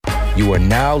You are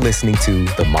now listening to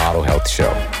The Model Health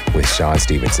Show with Sean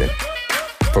Stevenson.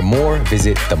 For more,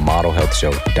 visit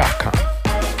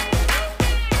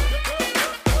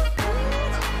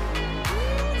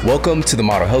themodelhealthshow.com. Welcome to The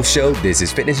Model Health Show. This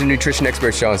is fitness and nutrition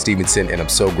expert Sean Stevenson, and I'm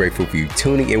so grateful for you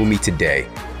tuning in with me today.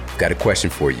 I've got a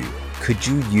question for you. Could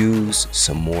you use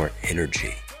some more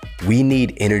energy? We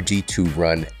need energy to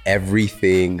run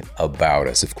everything about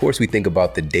us. Of course, we think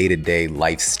about the day-to-day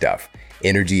life stuff.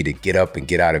 Energy to get up and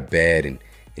get out of bed and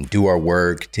do our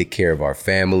work, take care of our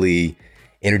family,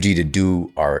 energy to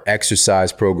do our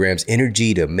exercise programs,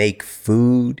 energy to make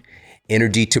food,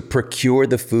 energy to procure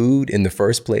the food in the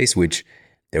first place, which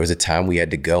there was a time we had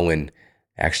to go and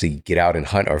actually get out and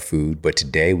hunt our food. But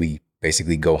today we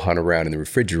basically go hunt around in the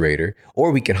refrigerator, or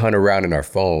we can hunt around in our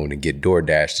phone and get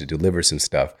DoorDash to deliver some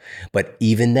stuff. But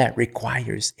even that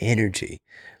requires energy.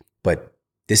 But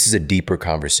this is a deeper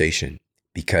conversation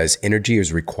because energy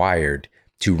is required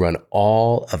to run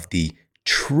all of the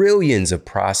trillions of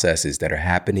processes that are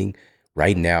happening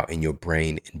right now in your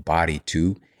brain and body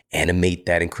to animate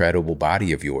that incredible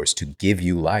body of yours, to give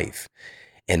you life.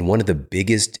 And one of the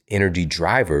biggest energy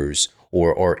drivers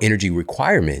or energy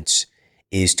requirements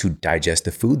is to digest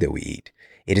the food that we eat.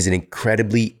 It is an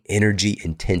incredibly energy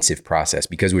intensive process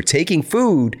because we're taking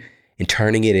food and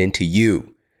turning it into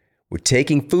you. We're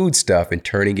taking food stuff and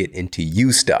turning it into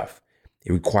you stuff.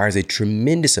 It requires a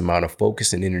tremendous amount of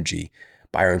focus and energy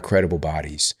by our incredible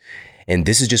bodies. And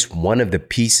this is just one of the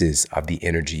pieces of the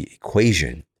energy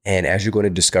equation. And as you're going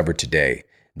to discover today,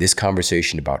 this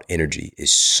conversation about energy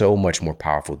is so much more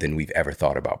powerful than we've ever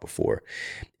thought about before.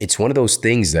 It's one of those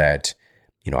things that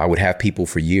I would have people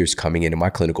for years coming into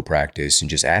my clinical practice and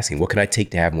just asking, what can I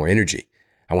take to have more energy?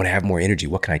 I want to have more energy.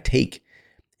 What can I take?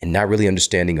 And not really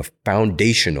understanding a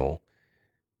foundational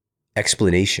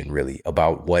explanation really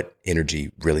about what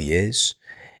energy really is.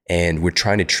 And we're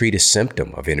trying to treat a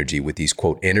symptom of energy with these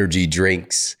quote energy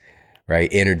drinks, right?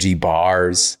 Energy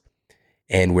bars.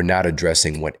 And we're not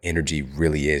addressing what energy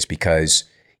really is, because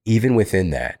even within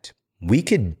that, we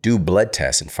could do blood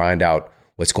tests and find out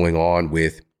what's going on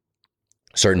with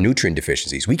certain nutrient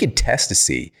deficiencies. We can test to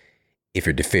see if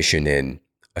you're deficient in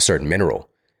a certain mineral,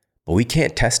 but we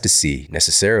can't test to see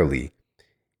necessarily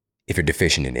if you're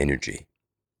deficient in energy.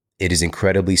 It is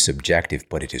incredibly subjective,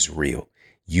 but it is real.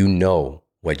 You know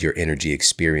what your energy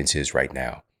experience is right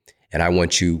now. And I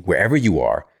want you, wherever you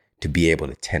are, to be able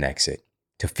to 10x it,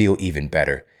 to feel even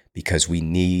better, because we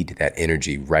need that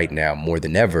energy right now more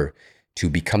than ever to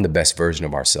become the best version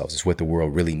of ourselves. It's what the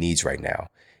world really needs right now,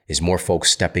 is more folks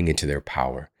stepping into their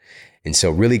power. And so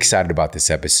really excited about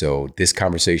this episode. This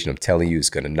conversation, I'm telling you,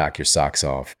 is going to knock your socks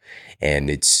off. And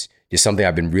it's just something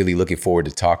I've been really looking forward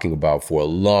to talking about for a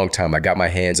long time. I got my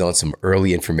hands on some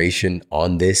early information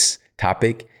on this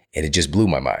topic, and it just blew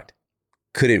my mind.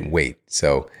 Couldn't wait.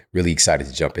 So really excited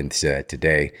to jump into that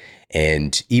today.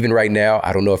 And even right now,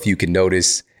 I don't know if you can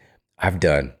notice, I've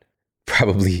done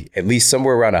probably at least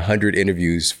somewhere around 100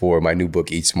 interviews for my new book,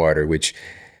 Eat Smarter, which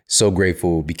so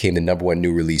grateful became the #1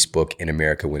 new release book in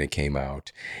America when it came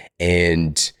out.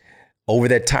 And over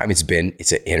that time,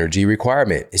 it's an energy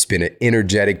requirement. It's been an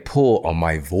energetic pull on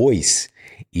my voice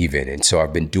even. And so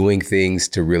I've been doing things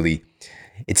to really,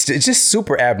 it's just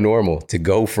super abnormal to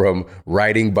go from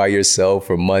writing by yourself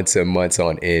for months and months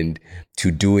on end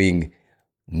to doing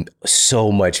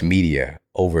so much media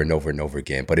over and over and over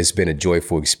again. But it's been a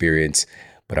joyful experience.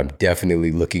 But I'm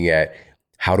definitely looking at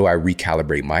how do I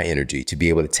recalibrate my energy to be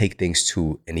able to take things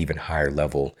to an even higher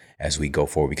level as we go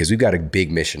forward? Because we've got a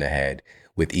big mission ahead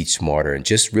with Eat Smarter and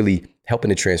just really helping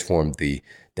to transform the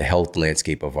health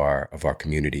landscape of our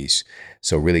communities.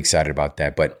 So really excited about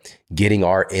that. But getting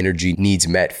our energy needs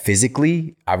met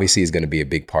physically, obviously, is going to be a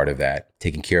big part of that.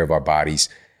 Taking care of our bodies,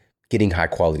 getting high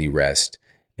quality rest,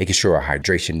 making sure our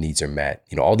hydration needs are met.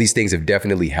 All these things have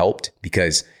definitely helped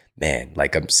because, man,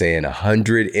 like I'm saying,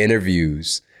 100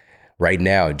 interviews right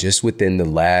now, just within the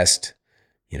last,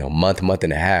 month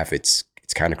and a half, it's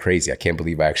kind of crazy. I can't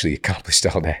believe I actually accomplished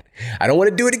all that. I don't want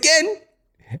to do it again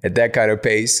at that kind of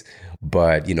pace,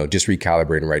 but, just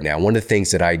recalibrating right now. One of the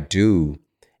things that I do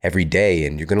every day,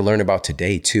 and you're going to learn about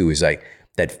today too, is like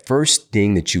that first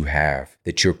thing that you have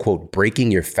that you're, quote,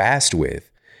 breaking your fast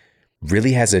with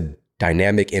really has a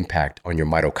dynamic impact on your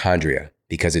mitochondria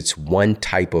because it's one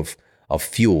type of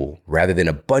fuel rather than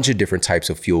a bunch of different types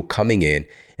of fuel coming in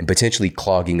and potentially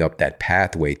clogging up that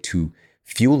pathway to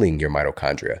fueling your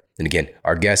mitochondria. And again,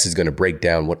 our guest is going to break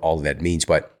down what all of that means.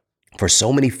 But for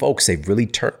so many folks, they've really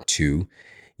turned to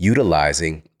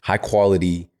utilizing high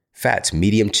quality fats,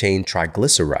 medium chain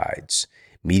triglycerides,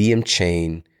 medium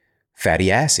chain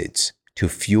fatty acids to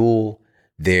fuel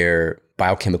their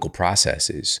biochemical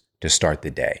processes to start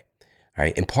the day. All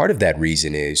right. And part of that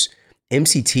reason is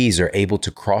MCTs are able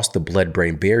to cross the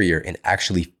blood-brain barrier and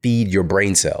actually feed your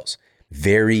brain cells.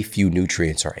 Very few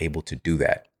nutrients are able to do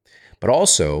that. But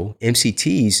also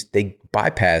MCTs, they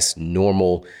bypass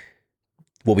normal,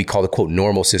 what we call the quote,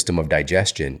 normal system of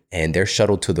digestion, and they're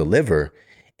shuttled to the liver,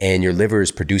 and your liver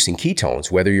is producing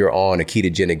ketones, whether you're on a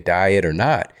ketogenic diet or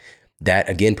not. That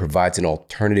again provides an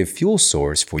alternative fuel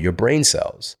source for your brain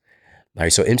cells. All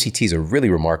right, so MCTs are really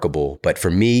remarkable, but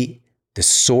for me, the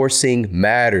sourcing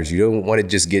matters. You don't want to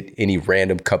just get any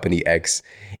random company X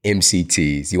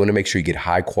MCTs. You want to make sure you get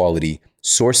high quality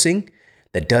sourcing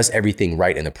that does everything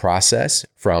right in the process,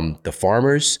 from the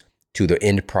farmers to the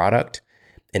end product.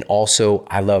 And also,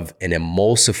 I love an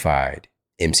emulsified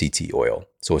MCT oil.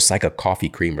 So it's like a coffee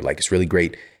creamer. Like, it's really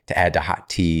great to add to hot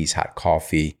teas, hot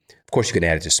coffee. Of course, you can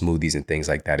add it to smoothies and things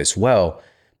like that as well.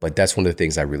 But that's one of the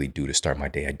things I really do to start my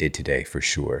day. I did today for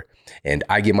sure. And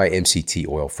I get my MCT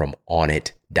oil from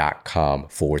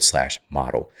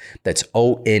onnit.com/model. That's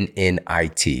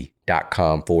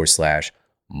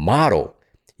ONNIT.com/model.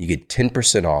 You get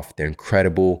 10% off their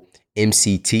incredible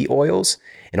MCT oils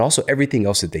and also everything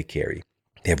else that they carry.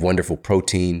 They have wonderful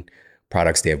protein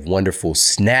products. They have wonderful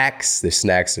snacks. The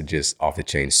snacks are just off the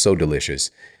chain, so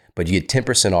delicious. But you get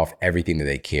 10% off everything that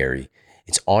they carry.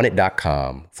 It's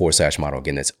onnit.com/model.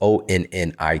 Again, that's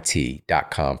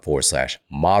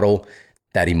ONNIT.com/model.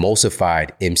 That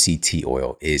emulsified MCT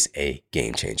oil is a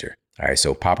game changer. All right,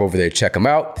 so pop over there, check them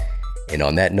out. And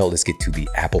on that note, let's get to the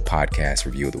Apple Podcast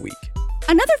review of the week.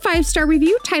 Another 5-star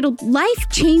review titled Life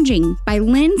Changing by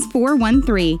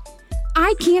Lens413.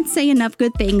 I can't say enough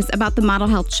good things about the Model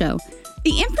Health Show.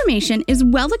 The information is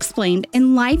well explained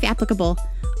and life applicable.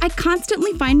 I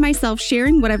constantly find myself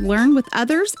sharing what I've learned with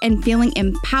others and feeling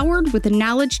empowered with the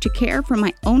knowledge to care for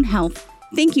my own health.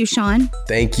 Thank you, Sean.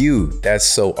 Thank you. That's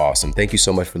so awesome. Thank you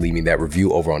so much for leaving that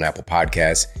review over on Apple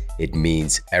Podcasts. It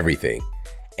means everything.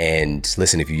 And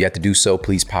listen, if you yet to do so,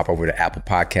 please pop over to Apple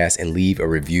Podcasts and leave a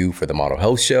review for the Model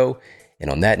Health Show. And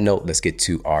on that note, let's get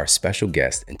to our special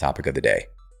guest and topic of the day.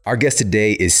 Our guest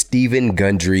today is Stephen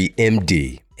Gundry,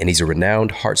 MD, and he's a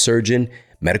renowned heart surgeon,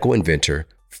 medical inventor,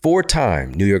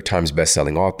 4-time New York Times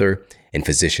bestselling author, and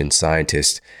physician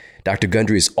scientist. Dr.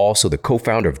 Gundry is also the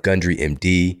co-founder of Gundry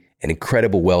MD, an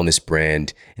incredible wellness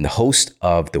brand, and the host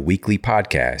of the weekly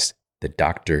podcast, the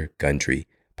Dr. Gundry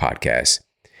Podcast.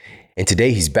 And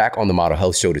today he's back on the Model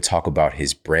Health Show to talk about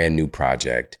his brand new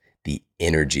project, the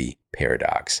Energy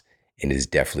Paradox. And it is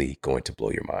definitely going to blow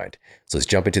your mind. So let's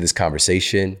jump into this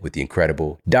conversation with the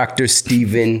incredible Dr.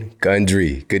 Stephen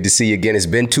Gundry. Good to see you again. It's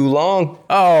been too long.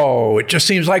 Oh, it just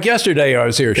seems like yesterday I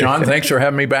was here, Sean. Thanks for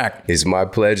having me back. It's my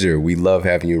pleasure. We love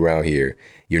having you around here.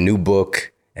 Your new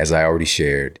book, as I already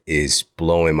shared, is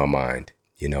blowing my mind.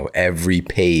 You know, every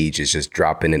page is just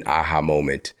dropping an aha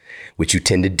moment, which you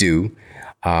tend to do.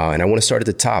 And I want to start at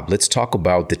the top. Let's talk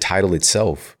about the title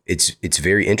itself. It's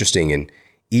very interesting. And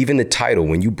even the title,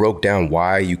 when you broke down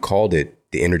why you called it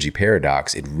the Energy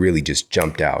Paradox, it really just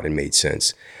jumped out and made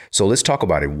sense. So let's talk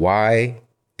about it. Why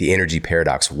the Energy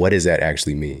Paradox? What does that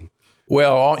actually mean?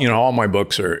 Well, all my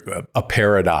books are a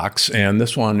paradox, and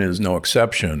this one is no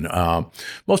exception.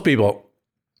 Most people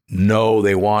know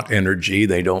they want energy.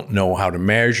 They don't know how to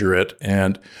measure it.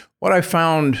 And what I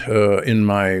found in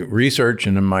my research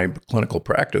and in my clinical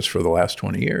practice for the last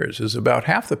 20 years is about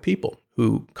half the people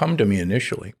who come to me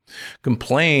initially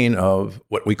complain of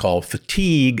what we call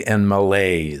fatigue and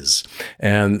malaise.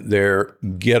 And their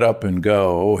get up and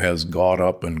go has got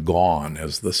up and gone,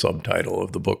 as the subtitle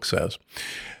of the book says.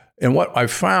 And what I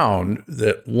found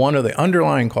that one of the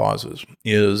underlying causes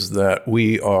is that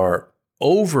we are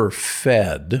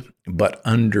overfed but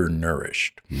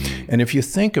undernourished. And if you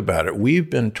think about it, we've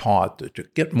been taught that to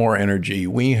get more energy,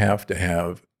 we have to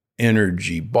have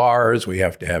energy bars, we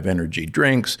have to have energy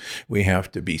drinks, we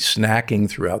have to be snacking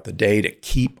throughout the day to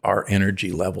keep our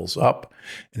energy levels up.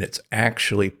 And it's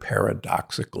actually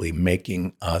paradoxically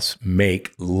making us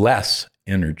make less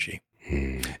energy.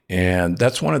 And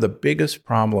that's one of the biggest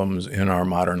problems in our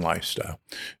modern lifestyle.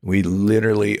 We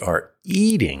literally are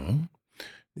eating.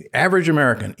 The average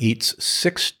American eats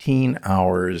 16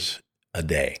 hours a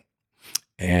day,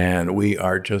 and we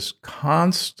are just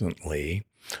constantly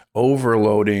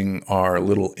overloading our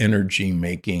little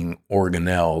energy-making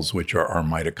organelles, which are our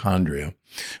mitochondria,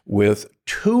 with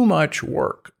too much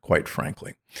work, quite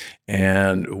frankly.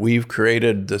 And we've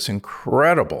created this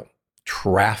incredible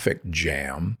traffic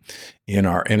jam in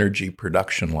our energy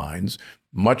production lines,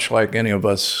 much like any of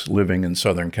us living in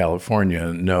Southern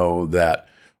California know that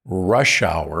rush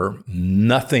hour,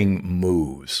 nothing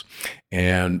moves.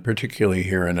 And particularly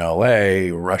here in LA,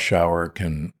 rush hour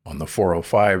on the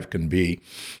 405 can be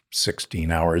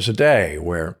 16 hours a day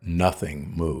where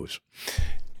nothing moves.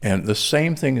 And the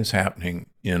same thing is happening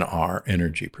in our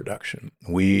energy production.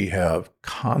 We have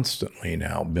constantly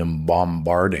now been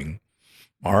bombarding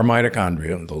our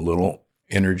mitochondria, the little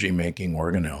energy-making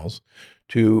organelles,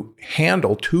 to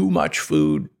handle too much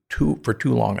food for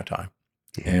too long a time.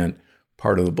 And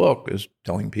part of the book is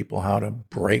telling people how to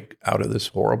break out of this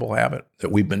horrible habit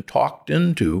that we've been talked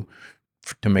into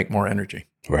to make more energy.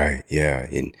 Right, yeah.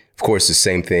 And of course, the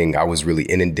same thing I was really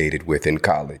inundated with in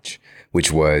college,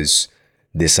 which was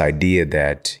this idea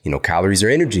that, calories are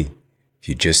energy.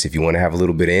 If you want to have a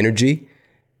little bit of energy,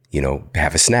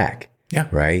 have a snack. Yeah.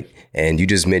 Right. And you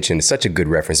just mentioned such a good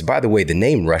reference. By the way, the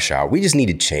name rush hour, we just need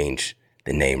to change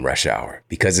the name rush hour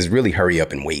because it's really hurry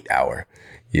up and wait hour,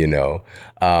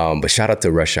 But shout out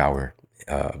to Rush Hour,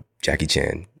 Jackie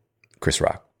Chan, Chris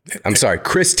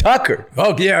Tucker.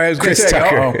 Oh, yeah. I was Chris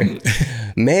Tucker.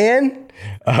 Man.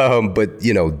 But,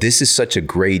 this is such a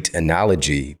great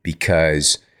analogy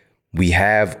because we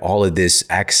have all of this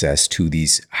access to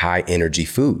these high energy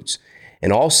foods.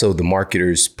 And also the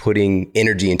marketers putting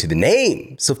energy into the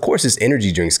name. So of course this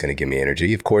energy drink is going to give me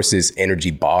energy. Of course this energy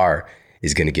bar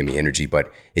is going to give me energy,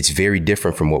 but it's very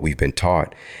different from what we've been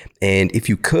taught. And if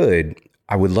you could,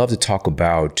 I would love to talk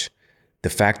about the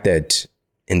fact that,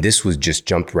 and this was just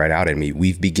jumped right out at me,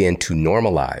 we've begun to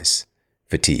normalize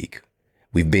fatigue.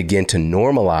 We've begun to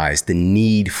normalize the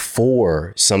need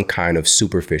for some kind of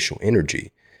superficial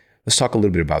energy. Let's talk a little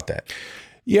bit about that.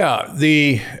 Yeah,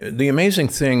 the amazing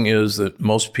thing is that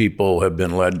most people have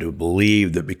been led to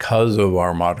believe that because of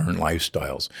our modern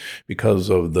lifestyles, because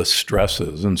of the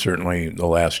stresses, and certainly the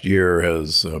last year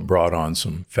has brought on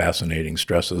some fascinating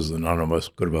stresses that none of us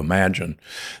could have imagined,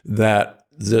 that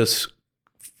this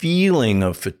feeling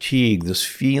of fatigue, this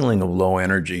feeling of low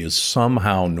energy is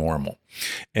somehow normal.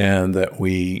 And that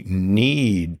we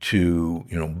need to,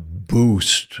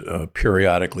 boost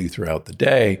periodically throughout the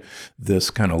day this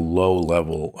kind of low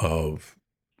level of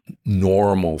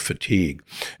normal fatigue.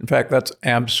 In fact, that's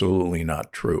absolutely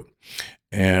not true.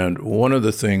 And one of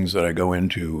the things that I go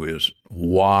into is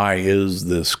why is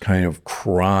this kind of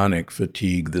chronic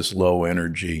fatigue, this low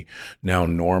energy, now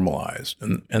normalized?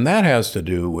 And that has to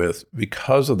do with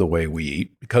because of the way we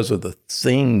eat, because of the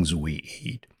things we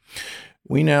eat.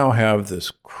 We now have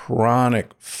this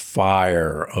chronic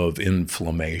fire of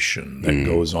inflammation that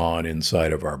goes on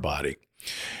inside of our body.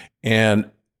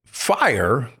 And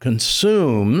fire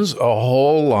consumes a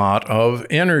whole lot of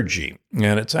energy.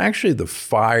 And it's actually the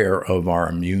fire of our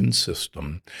immune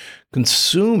system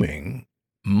consuming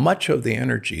much of the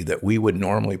energy that we would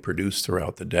normally produce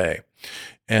throughout the day.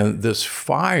 And this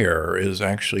fire is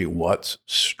actually what's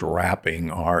strapping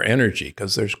our energy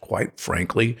because there's quite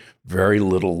frankly very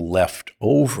little left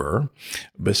over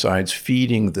besides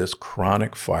feeding this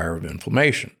chronic fire of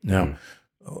inflammation. Now,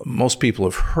 most people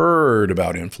have heard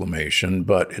about inflammation,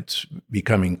 but it's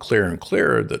becoming clearer and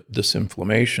clearer that this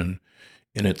inflammation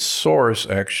in its source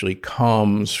actually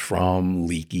comes from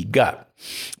leaky gut.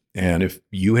 And if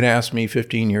you had asked me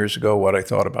 15 years ago what I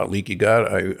thought about leaky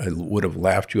gut, I would have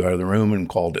laughed you out of the room and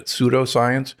called it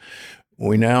pseudoscience.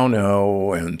 We now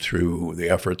know, and through the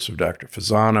efforts of Dr.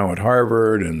 Fasano at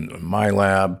Harvard and my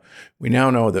lab, we now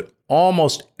know that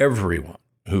almost everyone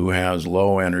who has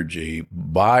low energy,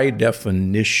 by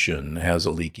definition, has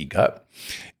a leaky gut,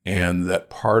 and that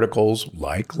particles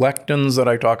like lectins that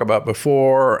I talked about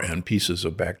before and pieces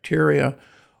of bacteria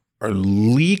are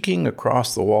leaking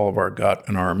across the wall of our gut,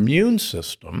 and our immune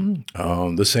system,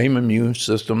 the same immune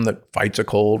system that fights a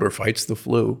cold or fights the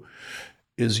flu,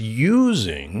 is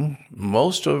using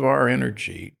most of our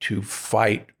energy to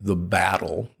fight the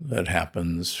battle that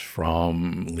happens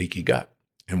from leaky gut,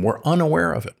 and we're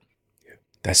unaware of it.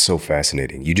 That's so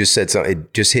fascinating. You just said something,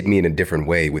 it just hit me in a different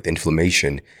way with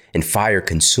inflammation and fire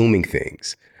consuming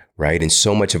things, right? And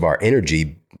so much of our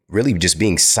energy really just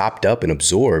being sopped up and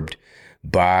absorbed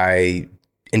by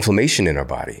inflammation in our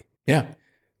body. Yeah.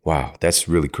 Wow, that's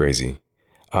really crazy.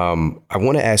 I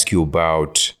want to ask you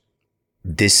about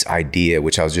this idea,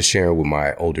 which I was just sharing with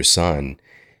my older son.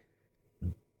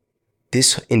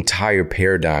 This entire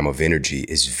paradigm of energy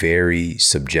is very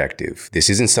subjective. This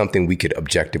isn't something we could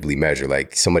objectively measure.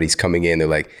 Like somebody's coming in, they're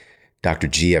like, Dr.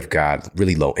 G, I've got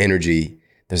really low energy.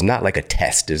 There's not like a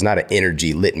test. There's not an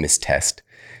energy litmus test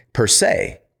per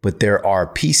se. But there are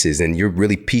pieces, and you're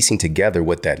really piecing together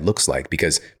what that looks like.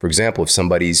 Because, for example, if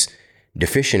somebody's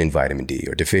deficient in vitamin D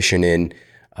or deficient in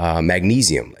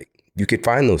magnesium, like you could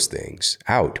find those things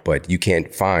out, but you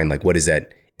can't find like what is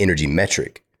that energy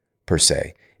metric per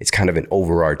se. it's kind of an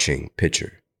overarching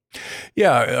picture.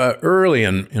 Yeah, early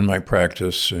in my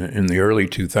practice, in the early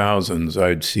 2000s,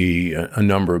 I'd see a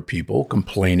number of people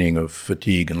complaining of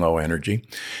fatigue and low energy,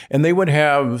 and they would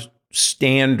have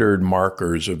standard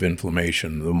markers of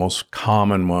inflammation. The most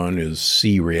common one is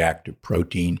C-reactive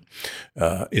protein.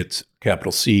 It's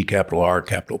capital C, capital R,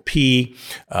 capital P.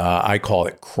 I call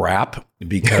it crap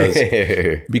because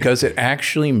it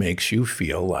actually makes you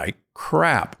feel like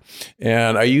crap.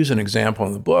 And I use an example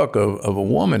in the book of a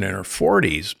woman in her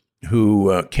 40s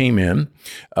who came in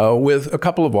with a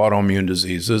couple of autoimmune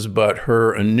diseases, but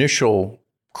her initial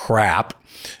crap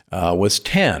was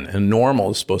 10, and normal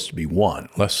is supposed to be 1,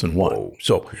 less than 1. Whoa.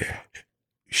 So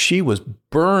she was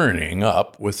burning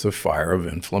up with the fire of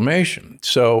inflammation.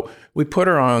 So we put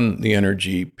her on the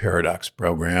Energy Paradox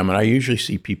program, and I usually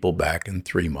see people back in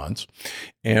 3 months.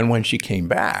 And when she came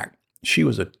back, she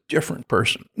was a different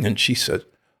person. And she said,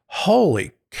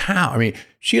 holy cow. I mean,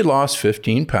 she had lost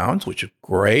 15 pounds, which is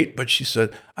great, but she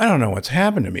said, I don't know what's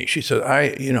happened to me. She said,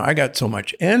 I got so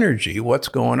much energy. What's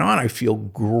going on? I feel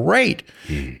great.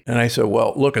 And I said,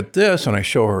 well, look at this. And I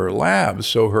show her labs.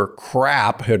 So her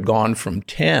crap had gone from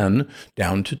 10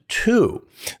 down to 2.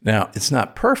 Now, it's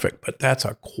not perfect, but that's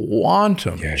a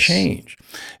quantum change.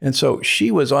 And so she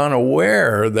was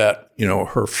unaware that,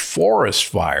 her forest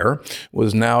fire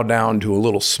was now down to a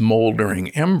little smoldering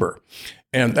ember.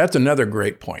 And that's another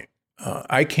great point.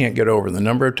 I can't get over the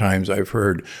number of times I've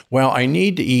heard, well, I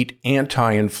need to eat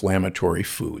anti-inflammatory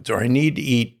foods, or I need to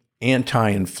eat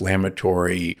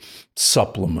anti-inflammatory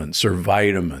supplements or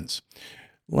vitamins.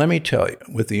 Let me tell you,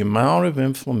 with the amount of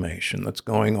inflammation that's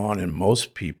going on in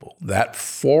most people, that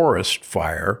forest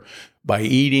fire, by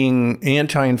eating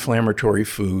anti-inflammatory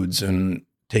foods and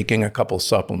taking a couple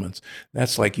supplements,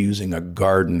 that's like using a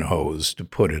garden hose to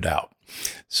put it out.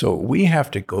 So we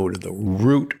have to go to the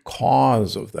root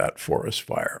cause of that forest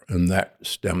fire. And that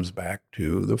stems back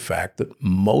to the fact that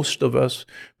most of us,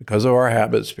 because of our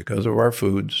habits, because of our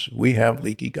foods, we have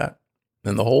leaky gut.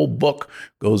 And the whole book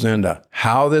goes into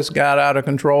how this got out of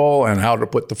control and how to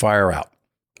put the fire out.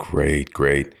 Great,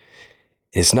 great.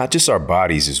 It's not just our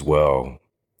bodies as well.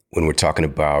 When we're talking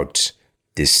about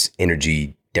this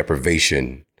energy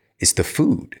deprivation, it's the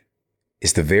food.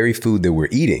 It's the very food that we're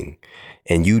eating.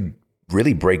 And you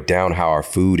really break down how our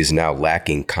food is now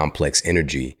lacking complex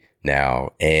energy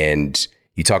now. And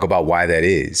you talk about why that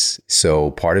is.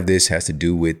 So part of this has to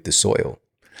do with the soil.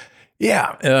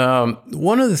 Yeah.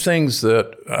 One of the things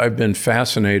that I've been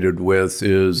fascinated with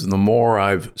is the more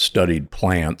I've studied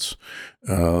plants,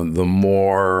 the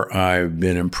more I've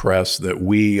been impressed that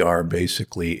we are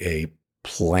basically a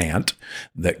plant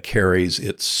that carries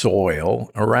its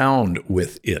soil around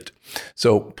with it.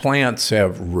 So plants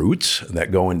have roots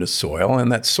that go into soil,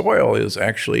 and that soil is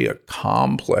actually a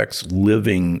complex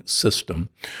living system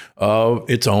of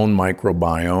its own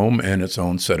microbiome and its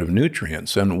own set of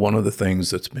nutrients. And one of the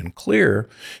things that's been clear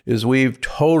is we've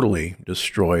totally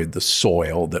destroyed the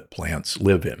soil that plants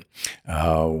live in.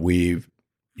 We've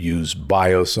used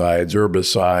biocides,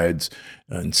 herbicides,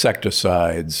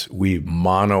 insecticides. We've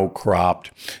monocropped.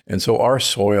 And so our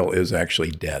soil is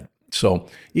actually dead. So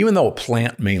even though a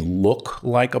plant may look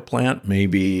like a plant,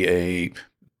 maybe a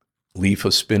leaf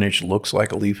of spinach looks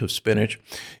like a leaf of spinach,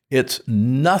 it's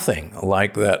nothing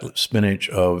like that spinach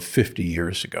of 50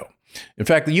 years ago. In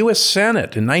fact, the U.S.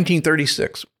 Senate in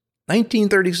 1936,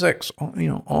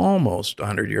 almost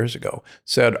 100 years ago,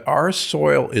 said our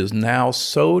soil is now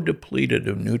so depleted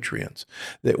of nutrients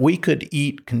that we could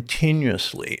eat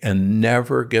continuously and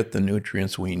never get the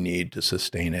nutrients we need to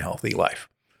sustain a healthy life.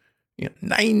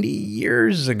 90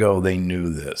 years ago, they knew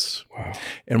this. Wow.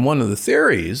 And one of the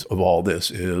theories of all this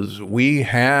is we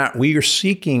are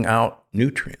seeking out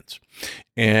nutrients,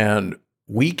 and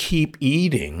we keep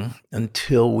eating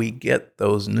until we get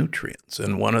those nutrients.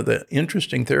 And one of the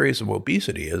interesting theories of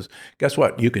obesity is, guess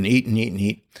what? You can eat and eat and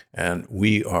eat, and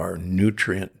we are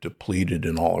nutrient depleted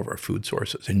in all of our food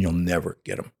sources, and you'll never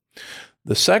get them.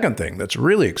 The second thing that's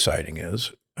really exciting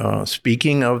is,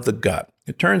 speaking of the gut,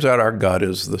 it turns out our gut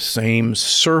is the same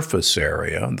surface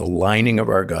area, the lining of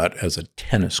our gut, as a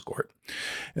tennis court.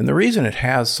 And the reason it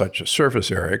has such a surface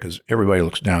area, because everybody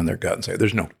looks down their gut and say,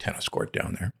 there's no tennis court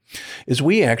down there, is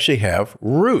we actually have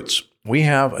roots. We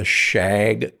have a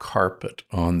shag carpet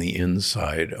on the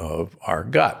inside of our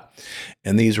gut.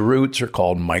 And these roots are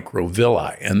called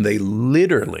microvilli, and they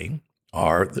literally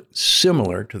are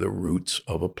similar to the roots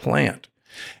of a plant.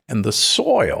 And the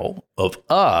soil of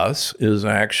us is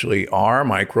actually our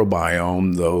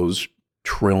microbiome, those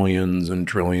trillions and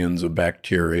trillions of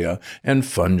bacteria and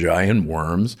fungi and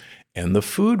worms, and the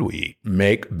food we eat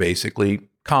make basically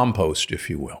compost, if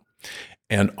you will.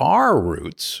 And our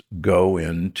roots go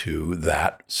into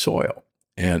that soil.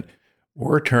 And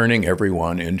we're turning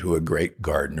everyone into a great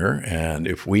gardener. And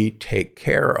if we take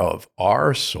care of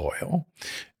our soil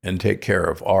and take care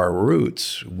of our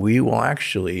roots, we will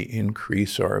actually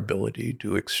increase our ability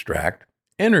to extract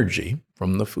energy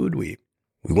from the food we eat.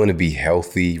 We want to be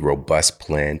healthy, robust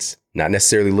plants, not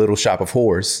necessarily Little Shop of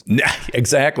Horrors.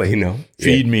 Exactly.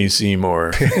 Feed me,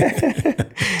 Seymour.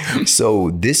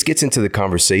 So this gets into the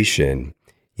conversation,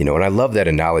 and I love that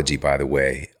analogy, by the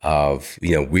way, of,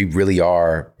 we really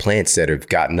are plants that have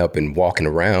gotten up and walking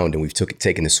around and we've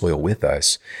taken the soil with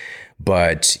us.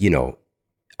 But,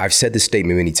 I've said this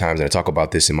statement many times, and I talk about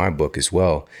this in my book as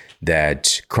well,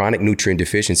 that chronic nutrient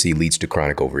deficiency leads to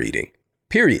chronic overeating.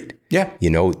 Period. Yeah.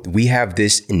 We have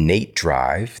this innate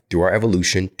drive through our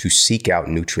evolution to seek out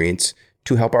nutrients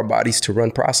to help our bodies to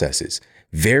run processes.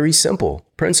 Very simple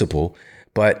principle,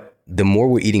 but the more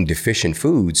we're eating deficient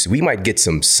foods, we might get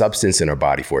some substance in our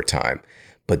body for a time,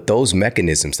 but those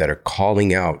mechanisms that are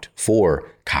calling out for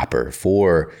copper,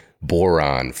 for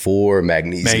boron, for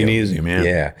magnesium.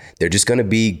 Yeah. They're just going to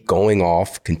be going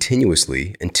off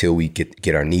continuously until we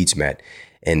get our needs met.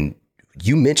 And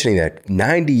you mentioning that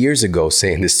 90 years ago,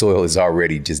 saying the soil is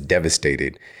already just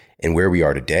devastated, and where we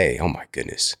are today, oh my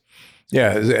goodness.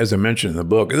 Yeah, as I mentioned in the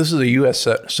book, this is a U.S.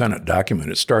 Senate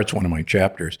document. It starts one of my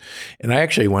chapters. And I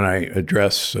actually, when I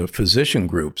address physician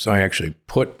groups, I actually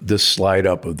put this slide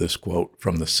up of this quote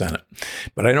from the Senate.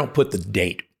 But I don't put the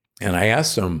date. And I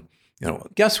asked them,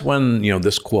 guess when,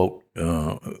 this quote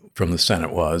from the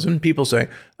Senate was. And people say,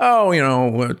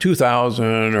 2000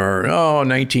 or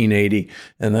 1980.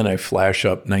 And then I flash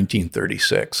up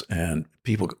 1936. And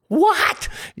people go, what?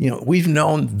 We've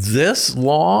known this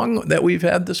long that we've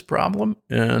had this problem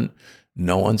and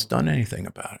no one's done anything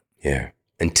about it. Yeah.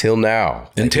 Until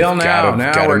now.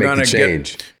 Now we're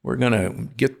going to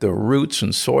get the roots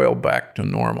and soil back to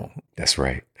normal. That's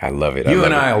right. I love it. You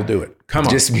and I'll do it. Come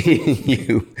on. Just me and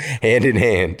you, hand in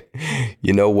hand.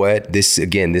 You know what? This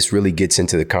really gets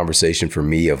into the conversation for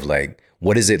me of like,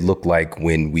 what does it look like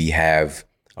when we have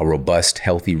a robust,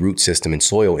 healthy root system and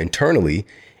soil internally?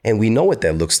 And we know what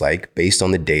that looks like based on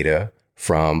the data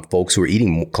from folks who are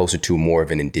eating closer to more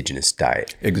of an indigenous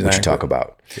diet. Exactly. Which you talk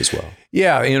about as well.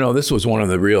 Yeah, this was one of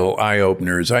the real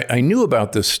eye-openers. I knew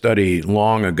about this study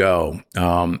long ago.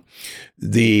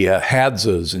 The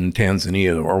Hadzas in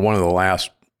Tanzania are one of the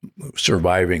last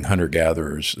surviving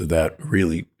hunter-gatherers that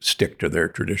really stick to their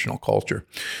traditional culture.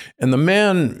 And the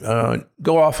men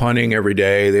go off hunting every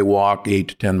day. They walk 8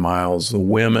 to 10 miles. The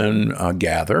women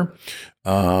gather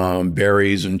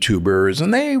berries and tubers,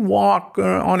 and they walk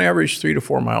on average 3 to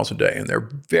 4 miles a day, and they're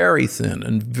very thin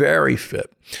and very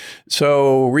fit.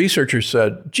 So researchers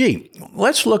said,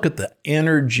 let's look at the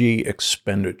energy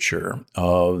expenditure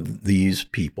of these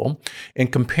people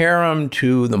and compare them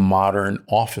to the modern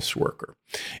office worker.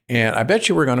 And I bet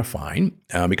you we're going to find,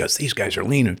 because these guys are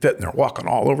lean and fit and they're walking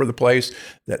all over the place,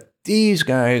 that these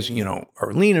guys,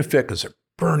 are lean and fit because they're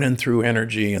burning through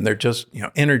energy and they're just,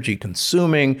 energy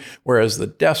consuming. Whereas the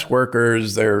desk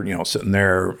workers, they're, sitting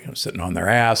there, sitting on their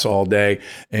ass all day.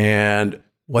 And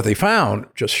what they found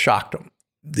just shocked them.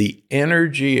 The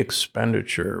energy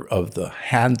expenditure of the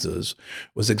Hadzas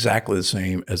was exactly the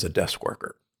same as a desk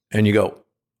worker. And you go,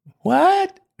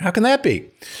 what? How can that be?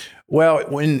 Well,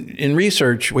 in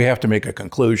research, we have to make a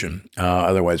conclusion.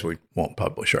 Otherwise, we won't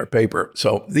publish our paper.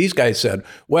 So these guys said,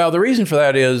 well, the reason for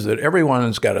that is that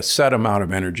everyone's got a set amount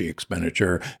of energy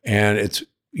expenditure, and it's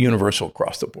universal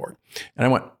across the board. And I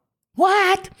went,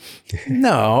 what?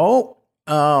 No.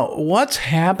 What's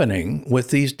happening with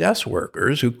these desk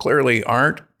workers who clearly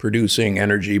aren't producing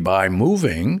energy by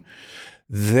moving?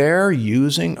 They're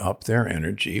using up their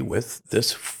energy with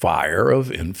this fire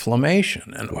of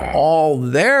inflammation. And all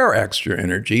their extra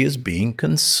energy is being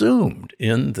consumed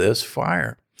in this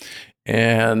fire.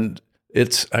 And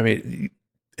it's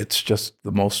just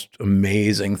the most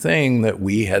amazing thing that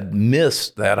we had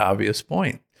missed that obvious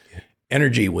point.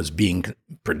 Energy was being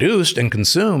produced and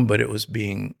consumed, but it was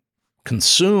being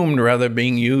consumed rather than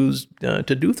being used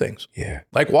to do things. Yeah.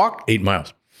 Like walk 8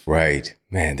 miles. Right.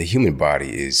 Man, the human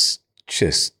body is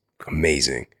just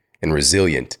amazing and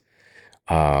resilient.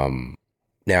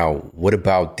 Now, what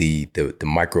about the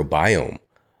microbiome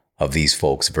of these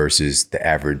folks versus the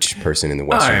average person in the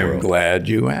Western world? I'm glad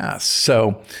you asked.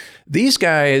 So these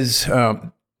guys,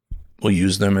 we'll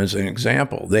use them as an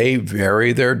example. They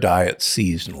vary their diet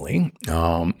seasonally.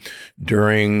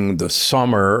 During the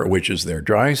summer, which is their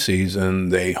dry season,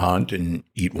 they hunt and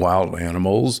eat wild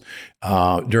animals.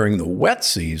 During the wet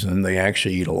season, they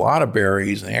actually eat a lot of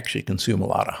berries. They actually consume a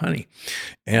lot of honey.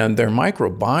 And their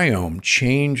microbiome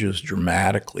changes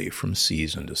dramatically from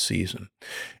season to season.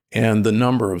 And the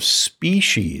number of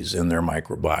species in their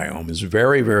microbiome is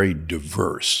very, very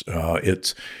diverse.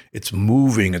 It's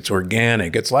moving, it's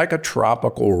organic, it's like a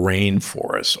tropical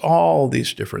rainforest, all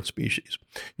these different species.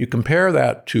 You compare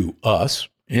that to us,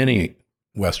 any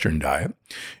Western diet,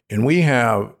 and we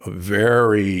have a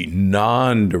very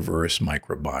non-diverse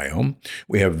microbiome.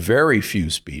 We have very few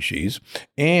species,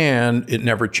 and it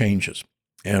never changes.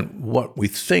 And what we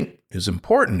think is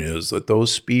important is that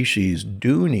those species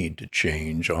do need to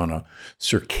change on a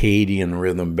circadian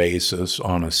rhythm basis,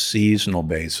 on a seasonal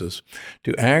basis,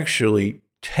 to actually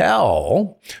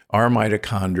tell our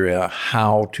mitochondria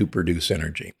how to produce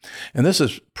energy. And this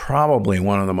is probably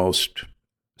one of the most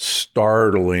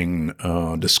startling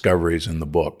discoveries in the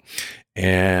book.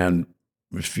 And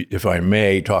if I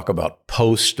may talk about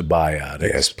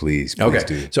postbiotics. Yes, please Okay.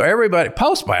 do. So everybody,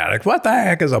 postbiotics, what the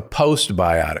heck is a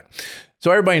postbiotic?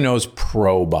 So everybody knows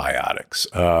probiotics.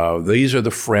 These are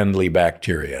the friendly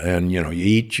bacteria. And, you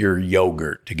eat your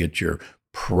yogurt to get your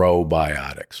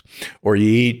probiotics, or you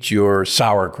eat your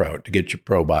sauerkraut to get your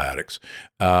probiotics.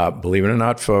 Believe it or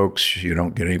not, folks, you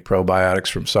don't get any probiotics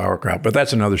from sauerkraut, but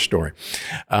that's another story.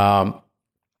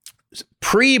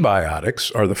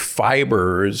 Prebiotics are the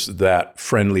fibers that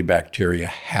friendly bacteria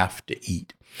have to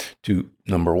eat to,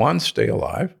 number one, stay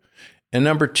alive, and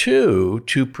number two,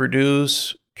 to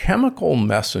produce chemical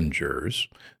messengers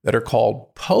that are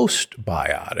called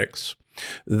postbiotics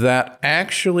that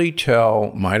actually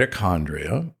tell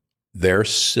mitochondria, their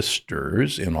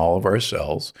sisters in all of our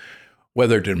cells,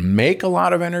 whether to make a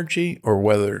lot of energy or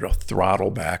whether to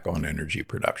throttle back on energy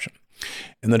production.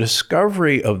 And the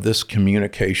discovery of this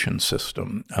communication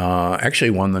system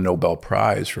actually won the Nobel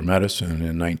Prize for Medicine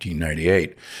in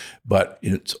 1998, but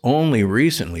it's only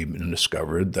recently been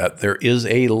discovered that there is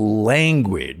a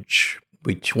language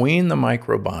between the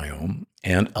microbiome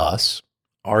and us,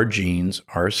 our genes,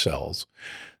 our cells,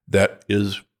 that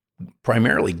is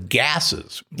primarily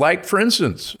gases. Like, for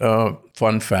instance,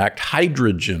 fun fact,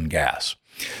 hydrogen gas.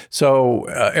 So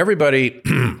everybody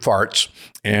farts,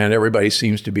 and everybody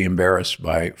seems to be embarrassed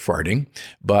by farting,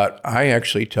 but I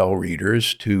actually tell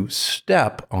readers to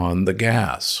step on the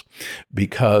gas,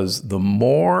 because the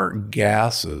more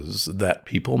gases that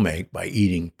people make by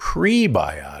eating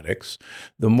prebiotics,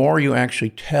 the more you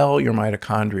actually tell your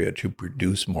mitochondria to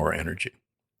produce more energy.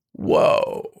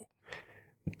 Whoa.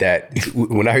 That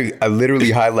when I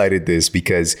literally highlighted this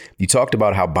because you talked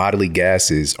about how bodily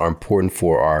gases are important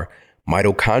for our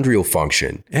mitochondrial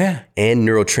function and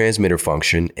neurotransmitter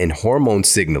function and hormone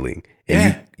signaling.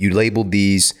 And you labeled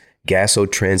these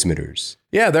gasotransmitters.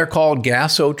 Yeah, they're called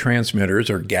gasotransmitters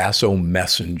or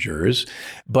gasomessengers,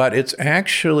 but it's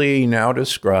actually now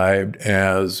described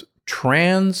as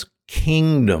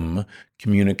trans-kingdom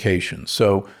communication.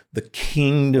 So the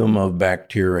kingdom of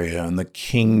bacteria and the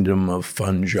kingdom of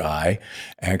fungi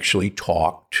actually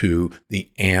talk to the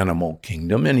animal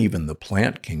kingdom and even the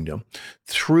plant kingdom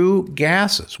through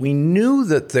gases. We knew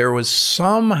that there was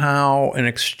somehow an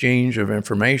exchange of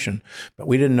information, but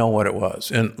we didn't know what it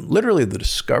was. And literally the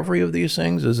discovery of these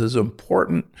things is as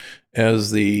important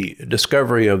as the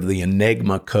discovery of the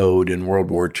Enigma code in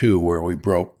World War II, where we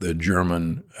broke the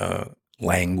German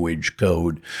language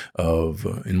code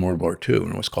in World War II,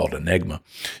 and it was called Enigma.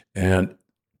 And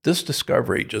this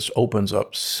discovery just opens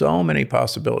up so many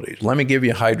possibilities. Let me give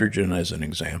you hydrogen as an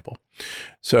example.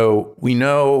 So we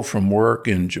know from work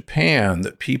in Japan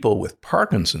that people with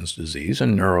Parkinson's disease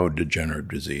and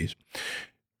neurodegenerative disease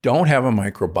don't have a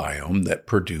microbiome that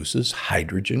produces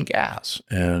hydrogen gas.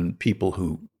 And people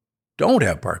who don't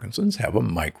have Parkinson's have a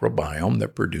microbiome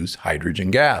that produces hydrogen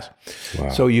gas. Wow.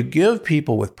 So you give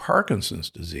people with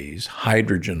Parkinson's disease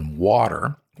hydrogen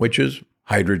water, which is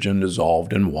hydrogen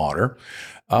dissolved in water.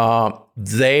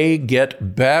 They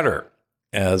get better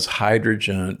as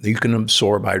hydrogen. You can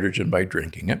absorb hydrogen by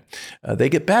drinking it. They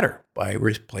get better by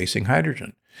replacing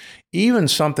hydrogen. Even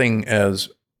something as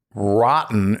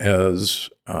rotten as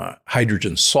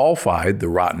hydrogen sulfide, the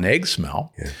rotten egg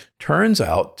smell, turns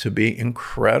out to be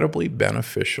incredibly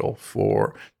beneficial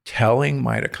for telling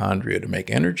mitochondria to make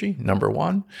energy, number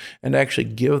one, and actually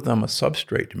give them a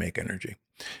substrate to make energy.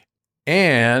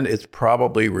 And it's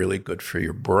probably really good for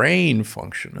your brain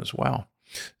function as well.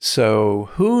 So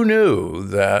who knew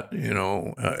that,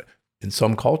 in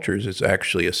some cultures, it's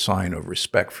actually a sign of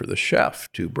respect for the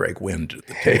chef to break wind at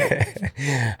the table.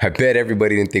 I bet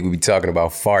everybody didn't think we'd be talking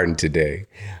about farting today.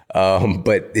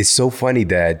 But it's so funny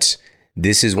that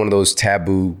this is one of those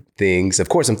taboo things. Of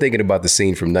course, I'm thinking about the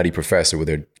scene from Nutty Professor where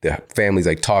the family's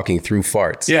like talking through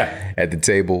farts at the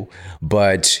table.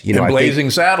 But, and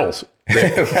Blazing Saddles.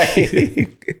 Right?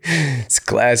 It's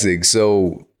classic.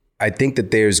 So I think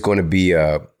that there's going to be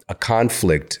a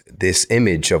conflict, this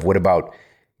image of what about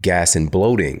gas and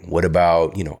bloating? What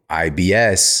about,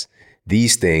 IBS,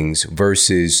 these things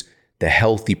versus the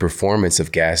healthy performance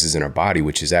of gases in our body,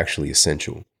 which is actually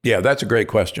essential? Yeah, that's a great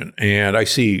question. And I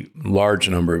see a large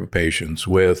number of patients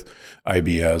with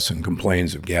IBS and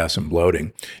complaints of gas and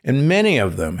bloating. And many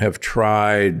of them have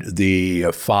tried the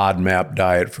FODMAP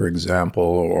diet, for example,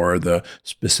 or the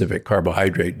specific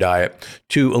carbohydrate diet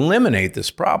to eliminate this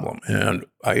problem. And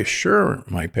I assure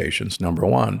my patients, number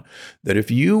one, that if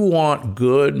you want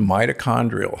good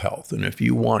mitochondrial health and if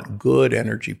you want good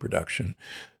energy production,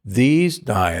 these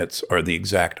diets are the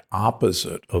exact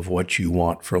opposite of what you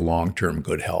want for long-term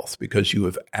good health, because you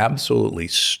have absolutely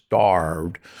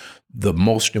starved the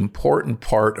most important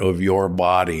part of your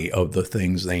body of the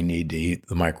things they need to eat,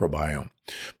 the microbiome.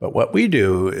 But what we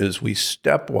do is we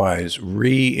stepwise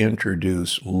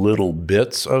reintroduce little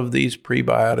bits of these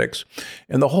prebiotics.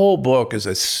 And the whole book is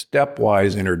a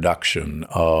stepwise introduction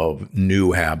of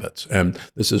new habits. And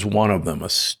this is one of them, a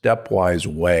stepwise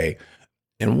way.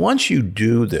 And once you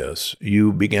do this,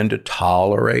 you begin to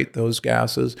tolerate those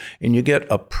gases and you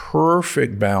get a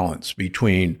perfect balance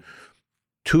between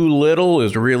too little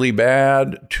is really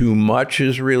bad, too much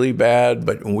is really bad,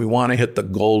 but we want to hit the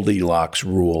Goldilocks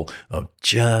rule of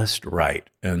just right.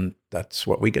 And that's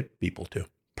what we get people to.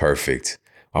 Perfect.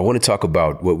 I want to talk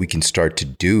about what we can start to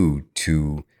do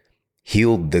to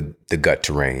heal the gut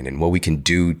terrain and what we can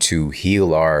do to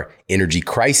heal our energy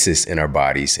crisis in our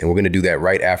bodies. And we're going to do that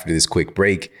right after this quick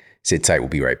break. Sit tight. We'll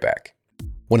be right back.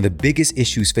 One of the biggest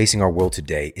issues facing our world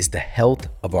today is the health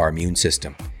of our immune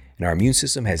system. And our immune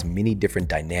system has many different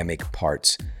dynamic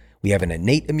parts. We have an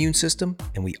innate immune system,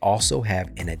 and we also have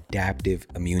an adaptive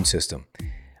immune system.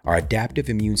 Our adaptive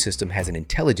immune system has an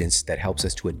intelligence that helps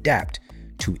us to adapt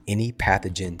to any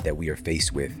pathogen that we are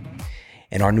faced with.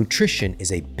 And our nutrition is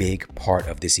a big part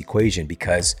of this equation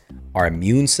because our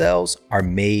immune cells are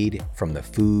made from the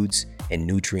foods and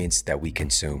nutrients that we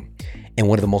consume. And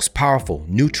one of the most powerful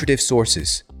nutritive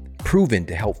sources proven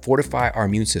to help fortify our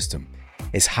immune system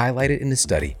is highlighted in a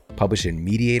study published in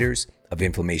Mediators of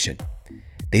Inflammation.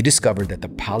 They discovered that the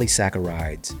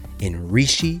polysaccharides in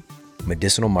reishi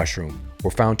medicinal mushroom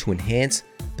were found to enhance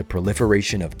the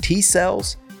proliferation of T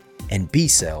cells and B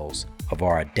cells of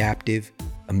our adaptive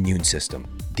immune system.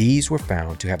 These were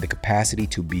found to have the capacity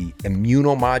to be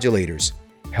immunomodulators,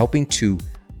 helping to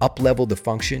up-level the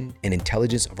function and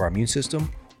intelligence of our immune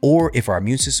system, or if our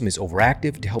immune system is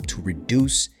overactive, to help to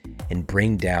reduce and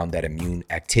bring down that immune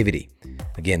activity.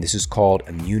 Again, this is called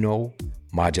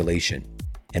immunomodulation.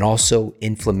 And also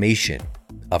inflammation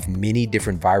of many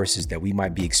different viruses that we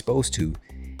might be exposed to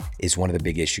is one of the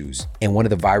big issues. And one of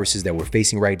the viruses that we're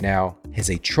facing right now has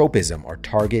a tropism or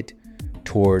target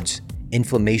towards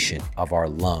inflammation of our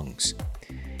lungs.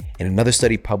 And another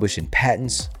study published in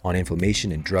Patents on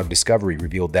Inflammation and Drug Discovery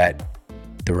revealed that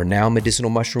the renowned medicinal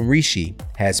mushroom reishi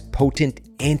has potent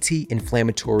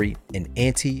anti-inflammatory and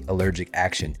anti-allergic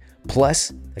action.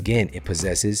 Plus, again, it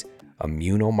possesses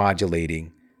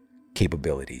immunomodulating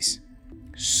capabilities.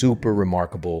 Super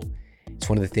remarkable. It's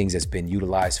one of the things that's been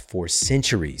utilized for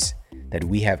centuries that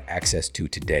we have access to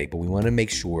today, but we want to make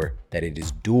sure that it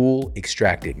is dual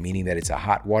extracted, meaning that it's a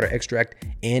hot water extract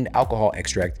and alcohol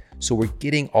extract. So we're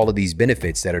getting all of these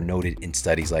benefits that are noted in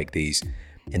studies like these.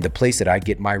 And the place that I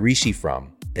get my reishi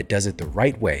from that does it the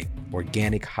right way,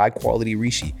 organic, high quality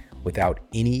reishi without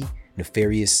any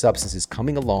nefarious substances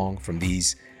coming along from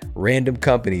these random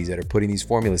companies that are putting these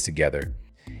formulas together,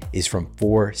 is from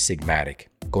Four Sigmatic.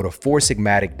 Go to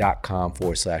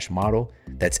foursigmatic.com/model.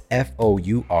 That's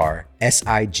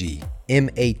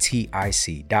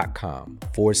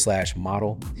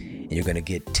FOURSIGMATIC.com/model. And you're going to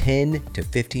get 10 to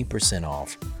 15%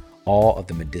 off all of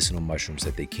the medicinal mushrooms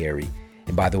that they carry.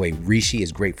 And by the way, reishi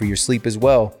is great for your sleep as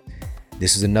well.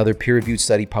 This is another peer-reviewed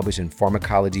study published in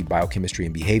Pharmacology, Biochemistry,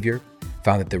 and Behavior,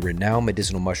 found that the renowned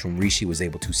medicinal mushroom reishi was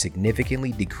able to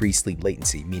significantly decrease sleep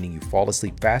latency, meaning you fall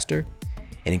asleep faster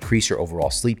and increase your overall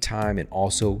sleep time and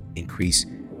also increase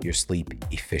your sleep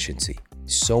efficiency.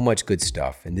 So much good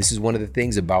stuff. And this is one of the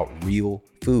things about real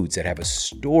foods that have a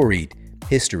storied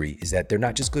history, is that they're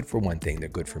not just good for one thing, they're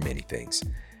good for many things.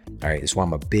 All right, that's why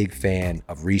I'm a big fan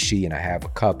of reishi, and I have a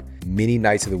cup many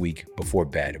nights of the week before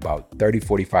bed, about 30,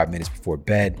 45 minutes before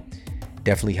bed.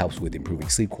 Definitely helps with improving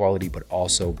sleep quality, but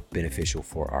also beneficial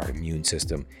for our immune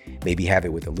system. Maybe have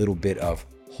it with a little bit of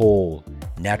whole,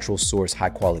 natural source, high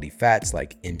quality fats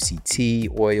like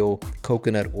MCT oil,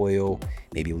 coconut oil,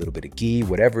 maybe a little bit of ghee,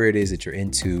 whatever it is that you're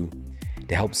into.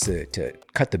 That helps to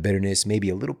cut the bitterness, maybe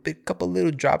a little bit, couple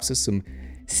little drops of some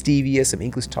stevia, some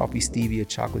English toffee stevia,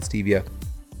 chocolate stevia,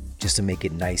 just to make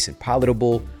it nice and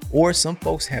palatable. Or some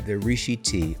folks have their reishi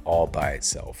tea all by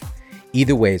itself.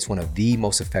 Either way, it's one of the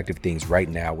most effective things right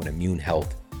now when immune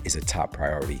health is a top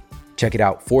priority. Check it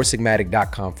out,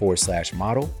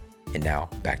 foursigmatic.com/model. And now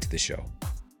back to the show.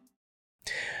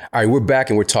 All right, we're back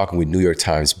and we're talking with New York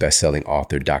Times bestselling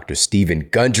author, Dr. Stephen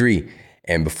Gundry.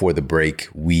 And before the break,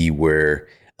 we were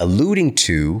alluding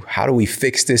to how do we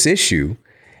fix this issue?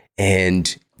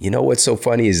 And you know what's so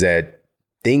funny is that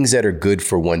things that are good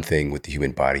for one thing with the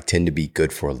human body tend to be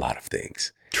good for a lot of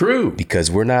things. True.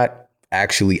 Because we're not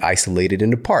actually isolated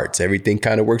into parts. Everything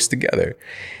kind of works together.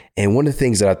 And one of the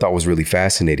things that I thought was really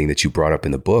fascinating that you brought up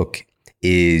in the book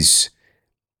is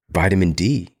vitamin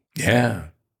D. Yeah.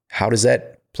 How does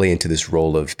that play into this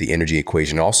role of the energy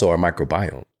equation, also our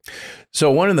microbiome? So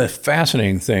one of the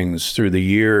fascinating things through the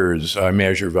years, I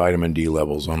measure vitamin D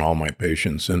levels on all my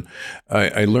patients. And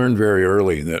I learned very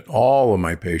early that all of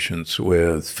my patients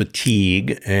with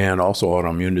fatigue and also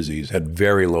autoimmune disease had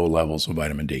very low levels of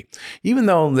vitamin D, even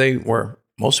though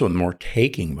most of them were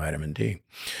taking vitamin D.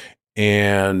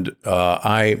 And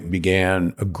I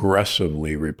began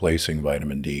aggressively replacing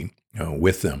vitamin D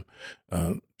with them,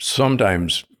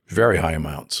 sometimes very high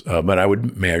amounts, but I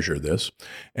would measure this,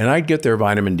 and I'd get their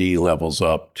vitamin D levels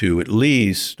up to at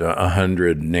least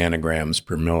 100 nanograms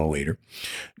per milliliter.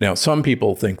 Now, some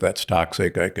people think that's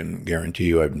toxic. I can guarantee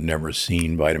you I've never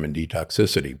seen vitamin D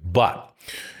toxicity. But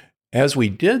as we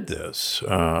did this,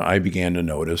 I began to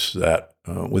notice that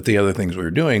with the other things we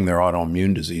were doing, their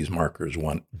autoimmune disease markers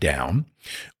went down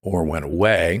or went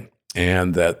away,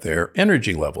 and that their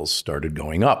energy levels started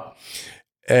going up.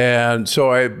 And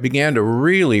so I began to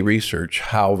really research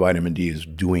how vitamin D is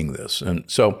doing this. And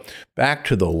so back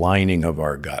to the lining of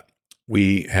our gut,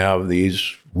 we have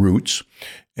these roots,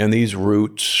 and these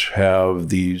roots have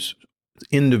these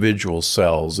individual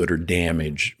cells that are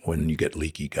damaged when you get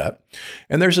leaky gut.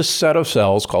 And there's a set of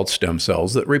cells called stem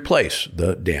cells that replace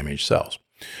the damaged cells.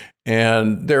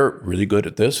 And they're really good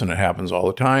at this, and it happens all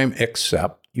the time,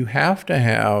 except you have to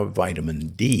have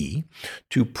vitamin D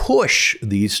to push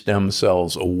these stem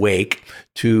cells awake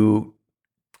to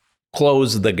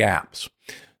close the gaps.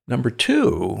 Number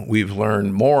two, we've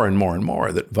learned more and more and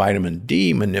more that vitamin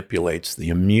D manipulates the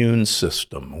immune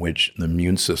system, which the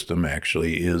immune system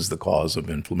actually is the cause of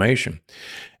inflammation.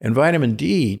 And vitamin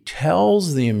D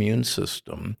tells the immune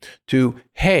system to,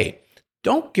 hey,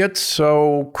 don't get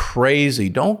so crazy.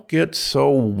 Don't get so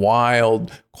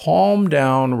wild. Calm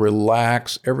down,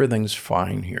 relax. Everything's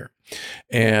fine here.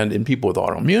 And in people with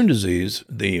autoimmune disease,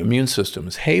 the immune system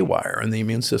is haywire, and the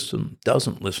immune system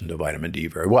doesn't listen to vitamin D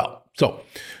very well. So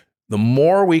the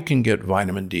more we can get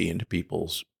vitamin D into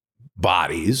people's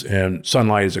bodies, and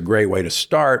sunlight is a great way to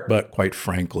start, but quite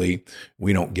frankly,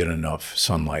 we don't get enough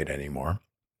sunlight anymore.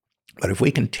 But if we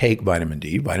can take vitamin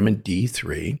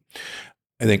D3,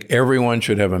 I think everyone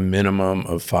should have a minimum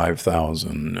of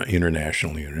 5,000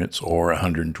 international units or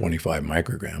 125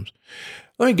 micrograms.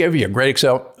 Let me give you a great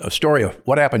story of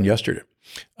what happened yesterday.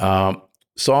 Saw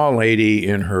a lady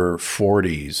in her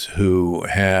 40s who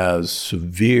has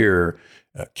severe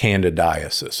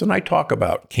candidiasis. And I talk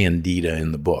about candida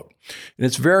in the book. And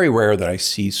it's very rare that I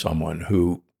see someone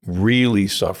who really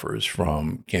suffers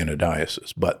from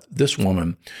candidiasis. But this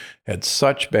woman had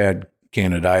such bad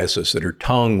candidiasis that her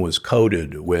tongue was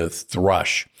coated with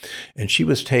thrush, and she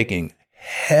was taking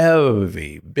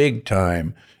heavy, big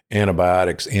time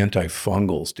antibiotics,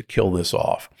 antifungals to kill this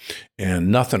off,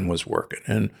 and nothing was working.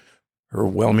 And her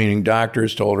well-meaning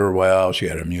doctors told her, well, she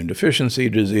had immune deficiency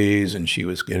disease, and she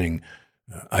was getting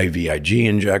IVIG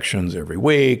injections every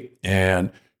week,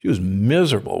 and she was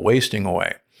miserable, wasting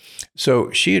away.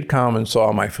 So she had come and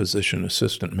saw my physician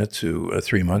assistant, Mitsu,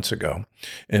 3 months ago.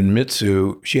 And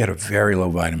Mitsu, she had a very low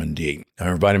vitamin D.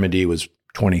 Her vitamin D was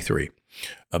 23.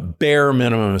 A bare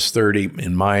minimum is 30.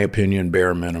 In my opinion,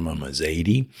 bare minimum is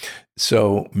 80.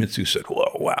 So Mitsu said,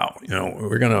 whoa, wow,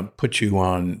 we're going to put you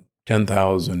on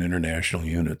 10,000 international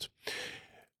units.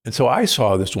 And so I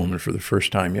saw this woman for the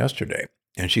first time yesterday.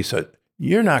 And she said,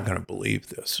 you're not going to believe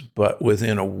this, but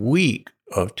within a week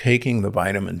of taking the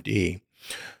vitamin D,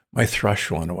 my thrush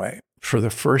went away for the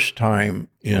first time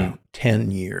in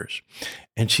 10 years.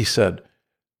 And she said,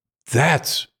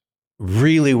 that's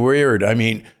really weird. I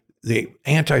mean, the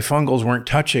antifungals weren't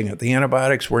touching it. The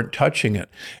antibiotics weren't touching it.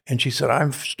 And she said,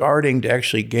 I'm starting to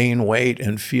actually gain weight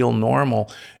and feel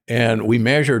normal. And we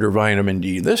measured her vitamin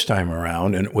D this time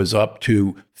around, and it was up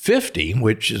to 50,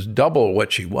 which is double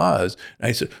what she was. And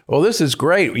I said, well, this is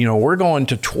great. We're going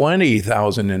to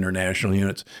 20,000 international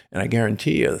units, and I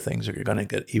guarantee you things are going to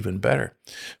get even better.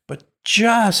 But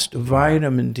just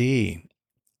vitamin D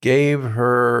gave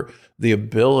her the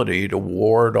ability to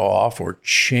ward off or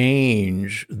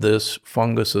change this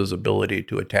fungus's ability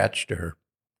to attach to her.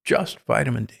 Just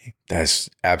vitamin D. That's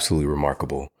absolutely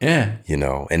remarkable. Yeah.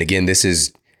 And again, this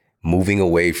is moving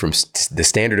away from the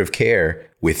standard of care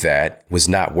with that was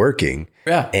not working.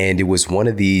 Yeah. And it was one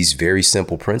of these very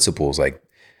simple principles,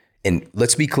 and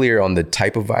let's be clear on the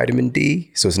type of vitamin D.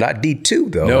 So it's not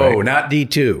D2 though. No, right? not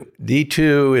D2.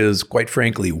 D2 is quite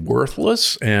frankly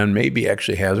worthless and maybe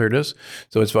actually hazardous.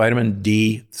 So it's vitamin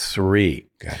D3.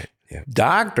 Got it. Yeah.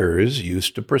 Doctors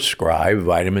used to prescribe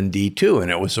vitamin D2,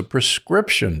 and it was a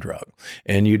prescription drug.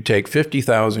 And you'd take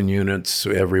 50,000 units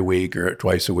every week or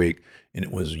twice a week, and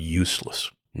it was useless.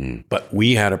 But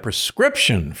we had a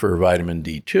prescription for vitamin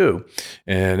D2,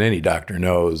 and any doctor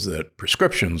knows that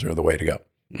prescriptions are the way to go.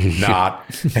 Not.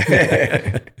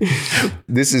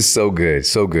 This is so good.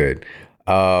 So good.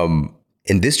 And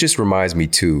this just reminds me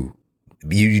too,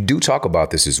 you do talk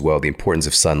about this as well, the importance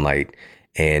of sunlight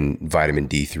and vitamin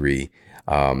D3.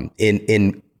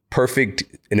 In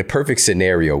a perfect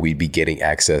scenario, we'd be getting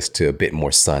access to a bit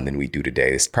more sun than we do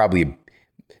today. It's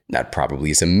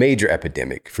it's a major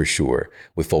epidemic for sure,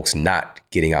 with folks not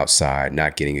getting outside,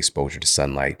 not getting exposure to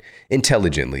sunlight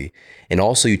intelligently. And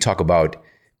also you talk about,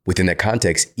 within that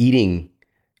context, eating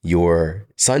your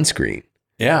sunscreen.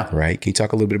 Yeah. Right? Can you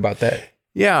talk a little bit about that?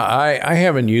 Yeah, I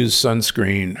haven't used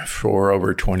sunscreen for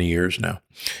over 20 years now.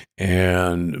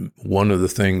 And one of the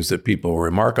things that people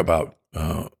remark about,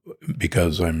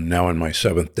 because I'm now in my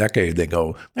 7th decade, they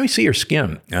go, let me see your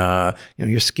skin.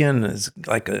 Your skin is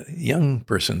like a young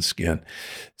person's skin.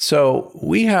 So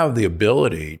we have the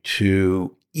ability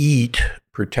to eat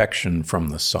protection from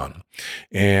the sun.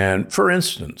 And for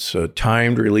instance,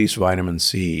 timed release vitamin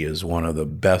C is one of the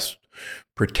best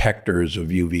protectors of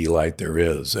UV light there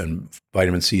is. And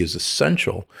vitamin C is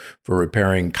essential for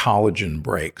repairing collagen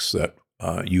breaks that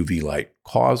UV light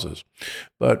causes.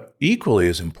 But equally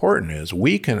as important is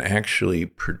we can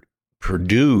actually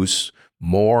produce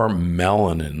more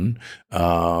melanin,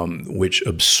 which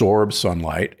absorbs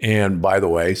sunlight. And by the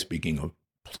way, speaking of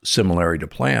similarity to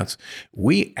plants,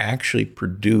 we actually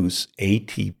produce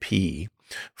ATP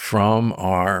from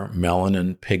our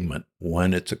melanin pigment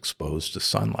when it's exposed to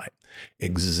sunlight,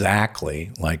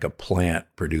 exactly like a plant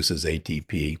produces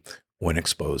ATP when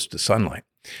exposed to sunlight.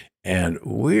 And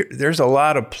there's a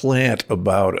lot of plant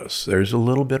about us. There's a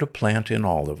little bit of plant in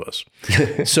all of us.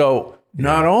 So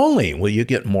not only will you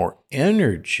get more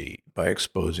energy by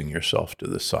exposing yourself to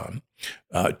the sun,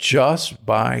 just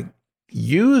by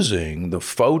using the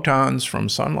photons from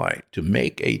sunlight to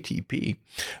make ATP,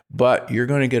 but you're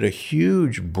going to get a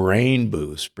huge brain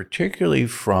boost, particularly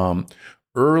from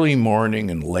early morning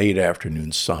and late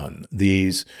afternoon sun.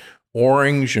 These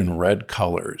orange and red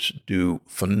colors do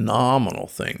phenomenal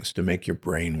things to make your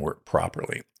brain work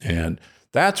properly. And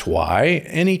that's why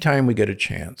anytime we get a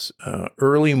chance,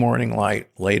 early morning light,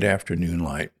 late afternoon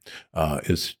light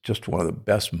is just one of the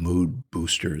best mood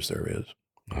boosters there is.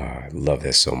 I love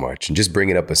that so much. And just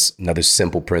bringing up another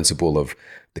simple principle of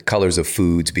the colors of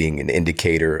foods being an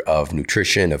indicator of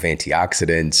nutrition, of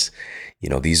antioxidants.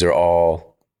 These are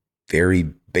all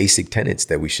very basic tenets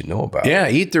that we should know about. Yeah,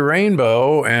 eat the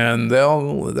rainbow and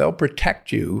they'll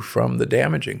protect you from the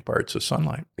damaging parts of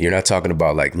sunlight. You're not talking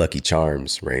about like Lucky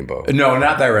Charms rainbow. No,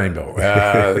 not that rainbow.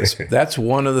 That's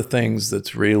one of the things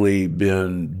that's really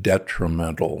been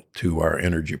detrimental to our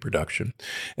energy production.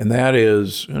 And that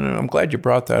is, I'm glad you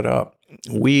brought that up.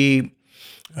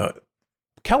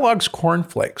 Kellogg's Corn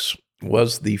Flakes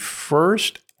was the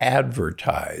first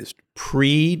advertised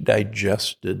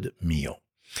pre-digested meal.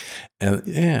 And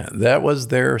that was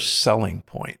their selling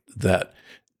point, that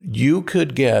you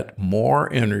could get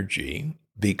more energy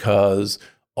because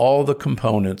all the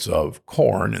components of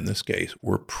corn, in this case,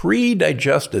 were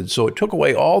pre-digested. So it took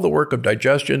away all the work of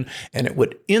digestion and it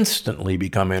would instantly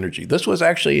become energy. This was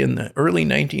actually in the early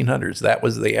 1900s. That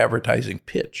was the advertising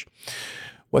pitch.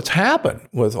 What's happened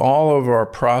with all of our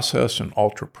processed and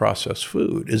ultra-processed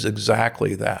food is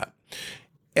exactly that.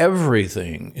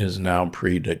 Everything is now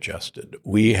pre-digested.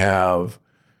 We have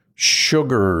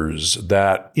sugars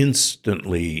that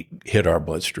instantly hit our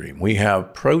bloodstream. We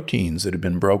have proteins that have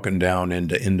been broken down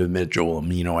into individual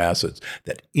amino acids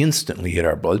that instantly hit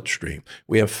our bloodstream.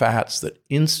 We have fats that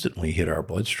instantly hit our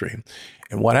bloodstream.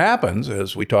 And what happens,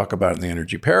 as we talk about in the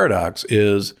energy paradox,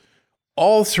 is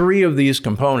all three of these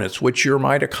components, which your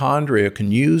mitochondria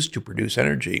can use to produce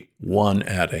energy one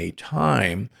at a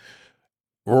time,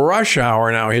 rush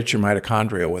hour now hits your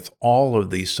mitochondria with all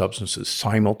of these substances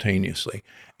simultaneously,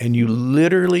 and you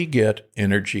literally get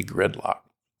energy gridlock.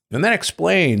 And that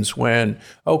explains when,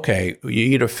 okay, you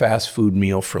eat a fast food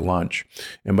meal for lunch,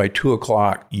 and by 2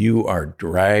 o'clock you are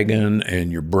dragging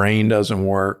and your brain doesn't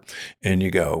work, and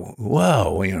you go,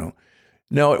 whoa,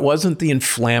 no, it wasn't the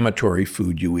inflammatory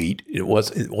food you eat. It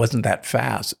wasn't that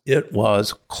fast. It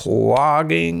was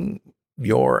clogging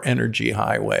your energy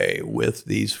highway with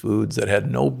these foods that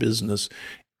had no business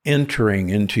entering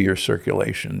into your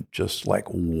circulation, just like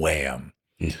wham.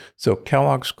 So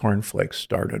Kellogg's Corn Flakes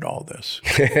started all this.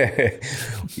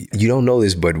 You don't know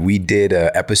this, but we did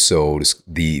episodes,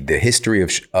 the history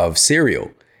of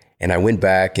cereal. And I went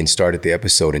back and started the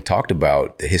episode and talked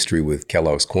about the history with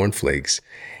Kellogg's Corn Flakes.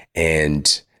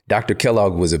 And Dr.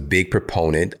 Kellogg was a big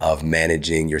proponent of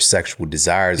managing your sexual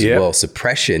desires as well,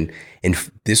 suppression. And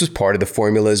this was part of the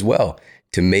formula as well,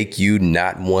 to make you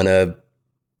not want to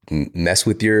mess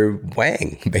with your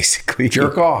wang, basically.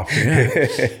 Jerk off.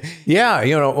 Yeah. Yeah.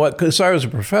 You know what? Because I was a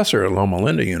professor at Loma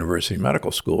Linda University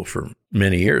Medical School for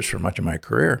many years, for much of my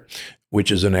career,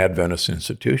 which is an Adventist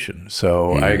institution.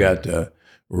 So I got to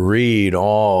read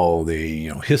all the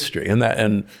history,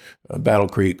 and Battle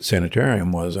Creek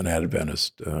Sanitarium was an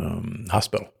Adventist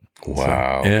hospital.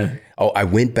 Wow. So, yeah. Oh, I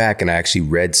went back and I actually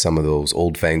read some of those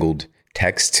old fangled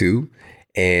texts too.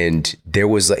 And there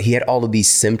was, he had all of these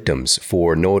symptoms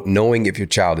for knowing if your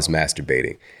child is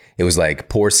masturbating. It was like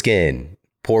poor skin,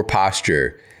 poor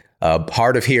posture,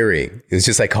 hard of hearing. It was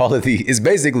just like all of the, it's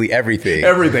basically everything.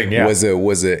 Everything, yeah.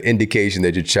 Was an indication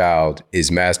that your child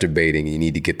is masturbating and you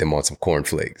need to get them on some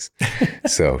cornflakes.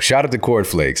 So shout out to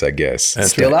cornflakes, I guess.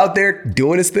 That's Still right. out there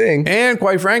doing his thing. And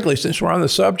quite frankly, since we're on the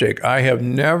subject, I have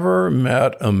never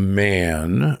met a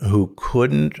man who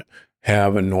couldn't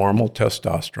have a normal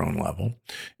testosterone level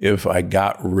if I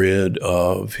got rid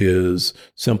of his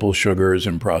simple sugars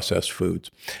and processed foods.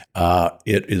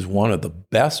 It is one of the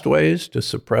best ways to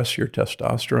suppress your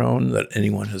testosterone that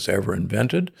anyone has ever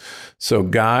invented. So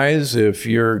guys, if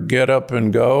your get up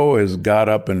and go is got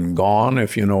up and gone,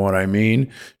 if you know what I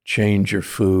mean, change your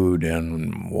food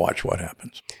and watch what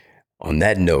happens. On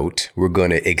that note, we're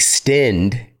going to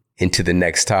extend into the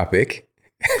next topic.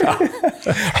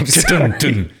 I'm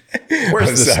sorry. Where's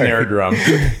the snare drum?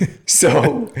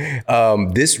 So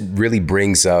this really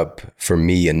brings up for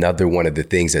me another one of the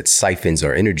things that siphons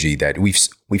our energy that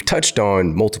we've touched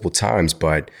on multiple times,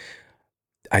 but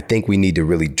I think we need to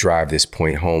really drive this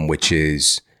point home, which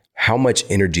is how much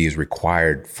energy is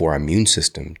required for our immune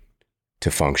system to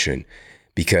function.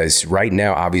 Because right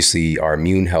now, obviously, our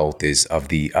immune health is of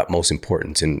the utmost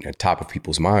importance and at top of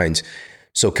people's minds.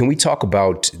 So can we talk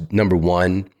about, number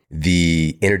one,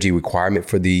 the energy requirement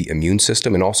for the immune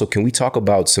system? And also, can we talk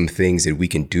about some things that we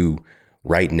can do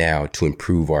right now to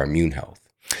improve our immune health?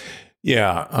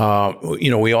 Yeah.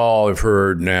 We all have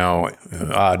heard now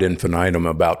ad infinitum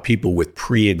about people with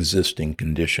pre-existing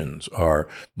conditions are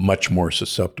much more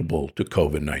susceptible to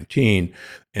COVID-19.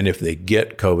 And if they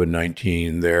get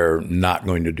COVID-19, they're not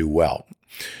going to do well.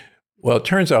 Well, it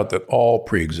turns out that all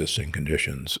pre-existing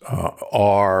conditions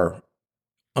are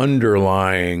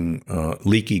underlying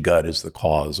leaky gut is the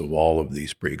cause of all of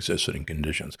these pre-existing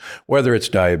conditions, whether it's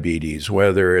diabetes,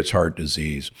 whether it's heart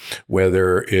disease,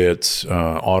 whether it's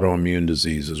autoimmune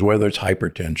diseases, whether it's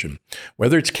hypertension,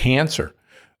 whether it's cancer.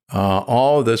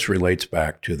 All of this relates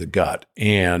back to the gut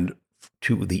and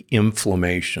to the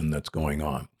inflammation that's going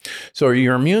on. So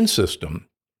your immune system,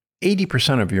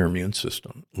 80% of your immune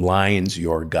system lines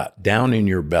your gut, down in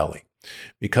your belly,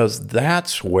 because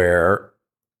that's where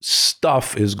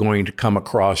stuff is going to come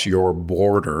across your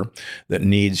border that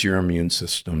needs your immune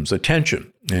system's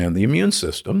attention. And the immune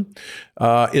system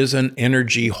is an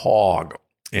energy hog.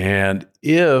 And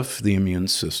if the immune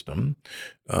system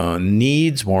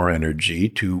needs more energy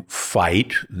to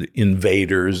fight the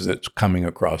invaders that's coming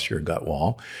across your gut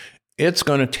wall, it's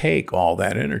going to take all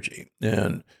that energy.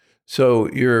 And so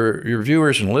your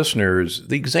viewers and listeners,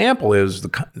 the example is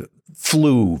the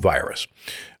flu virus.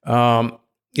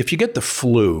 If you get the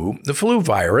flu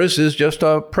virus is just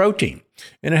a protein.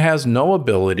 And it has no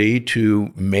ability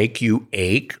to make you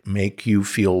ache, make you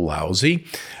feel lousy.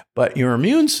 But your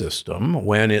immune system,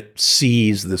 when it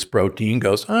sees this protein,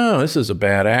 goes, oh, this is a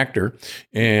bad actor,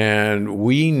 and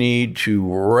we need to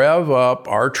rev up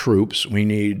our troops. We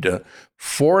need to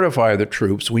fortify the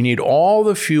troops. We need all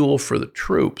the fuel for the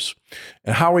troops.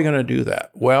 And how are we going to do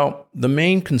that? Well, the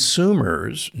main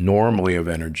consumers normally of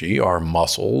energy are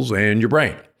muscles and your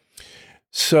brain.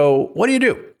 So what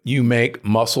do? You make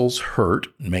muscles hurt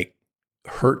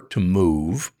to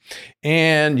move,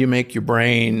 and you make your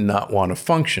brain not want to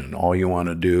function. All you want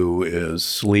to do is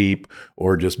sleep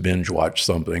or just binge watch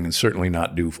something, and certainly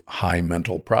not do high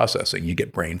mental processing. You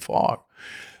get brain fog.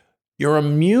 Your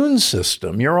immune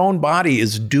system, your own body,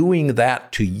 is doing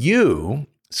that to you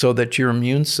so that your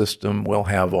immune system will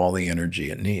have all the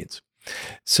energy it needs.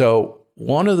 So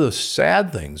one of the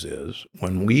sad things is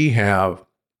when we have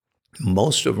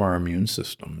most of our immune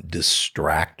system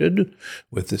distracted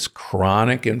with this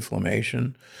chronic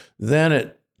inflammation, then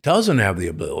it doesn't have the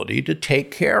ability to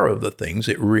take care of the things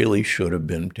it really should have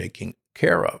been taking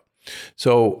care of.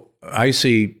 So I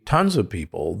see tons of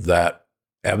people that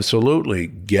absolutely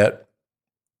get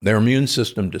their immune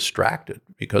system distracted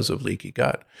because of leaky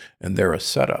gut, and they're a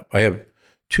setup. I have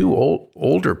two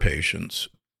older patients.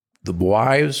 The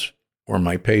wives were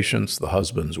my patients, the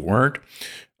husbands weren't.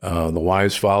 The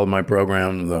wives followed my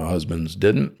program, the husbands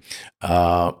didn't.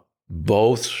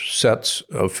 Both sets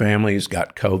of families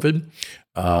got COVID.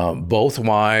 Both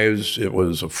wives, it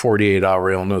was a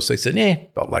 48-hour illness. They said,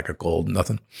 felt like a cold,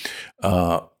 nothing.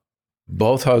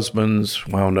 Both husbands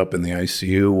wound up in the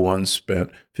ICU. One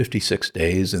spent 56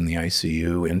 days in the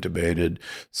ICU, intubated,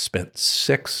 spent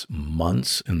 6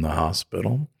 months in the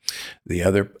hospital. The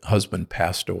other husband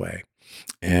passed away.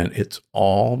 And it's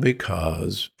all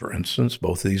because, for instance,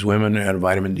 both of these women had a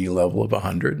vitamin D level of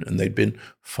 100, and they'd been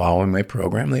following my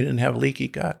program. They didn't have leaky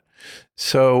gut.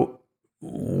 So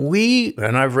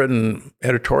and I've written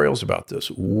editorials about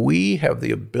this, we have the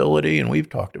ability, and we've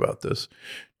talked about this,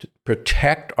 to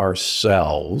protect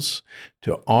ourselves,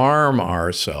 to arm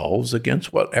ourselves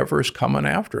against whatever's coming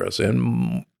after us.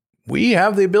 And we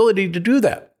have the ability to do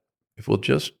that if we'll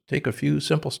just take a few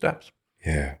simple steps.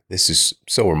 Yeah, this is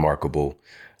so remarkable.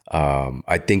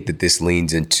 I think that this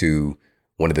leans into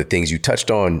one of the things you touched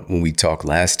on when we talked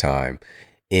last time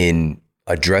in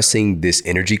addressing this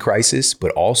energy crisis,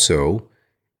 but also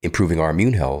improving our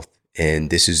immune health. And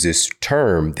this is this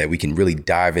term that we can really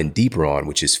dive in deeper on,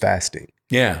 which is fasting.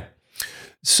 Yeah.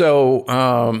 So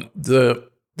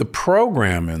the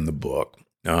program in the book,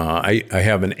 I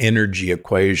have an energy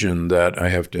equation that I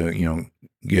have to,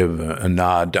 give a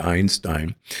nod to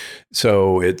Einstein.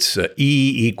 So it's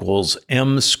E equals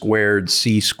M squared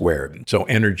C squared. So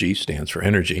energy stands for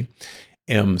energy.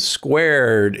 M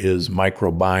squared is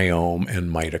microbiome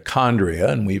and mitochondria,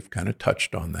 and we've kind of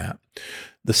touched on that.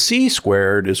 The C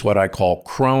squared is what I call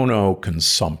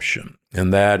chronoconsumption,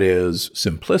 and that is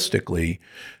simplistically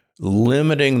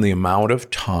limiting the amount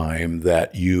of time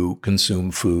that you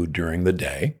consume food during the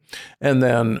day. And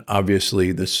then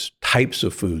obviously the types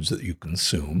of foods that you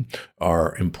consume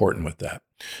are important with that.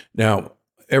 Now,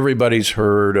 everybody's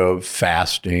heard of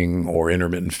fasting or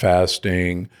intermittent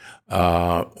fasting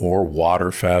or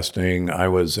water fasting. I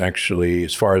was actually,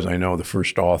 as far as I know, the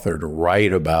first author to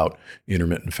write about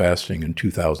intermittent fasting in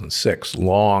 2006,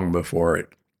 long before it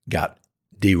got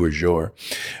de jour.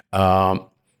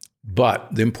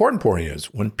 But the important point is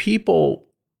when people,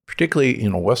 particularly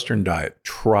in a Western diet,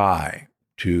 try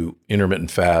to intermittent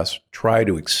fast, try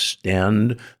to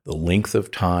extend the length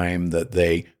of time that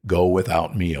they go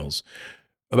without meals,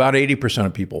 about 80%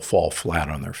 of people fall flat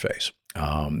on their face.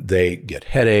 They get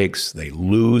headaches, they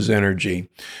lose energy,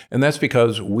 and that's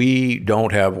because we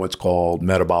don't have what's called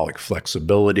metabolic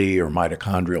flexibility or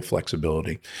mitochondrial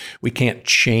flexibility. We can't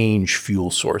change fuel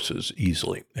sources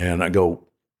easily, and I go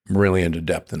really into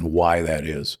depth in why that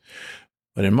is.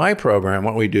 But in my program,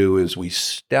 what we do is we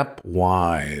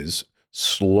stepwise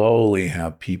slowly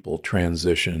have people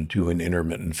transition to an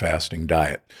intermittent fasting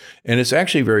diet. And it's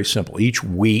actually very simple. Each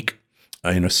week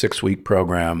in a 6-week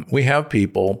program, we have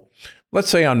people, let's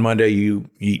say on Monday you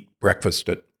eat breakfast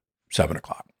at 7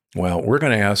 o'clock. Well, we're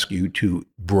going to ask you to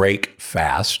break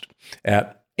fast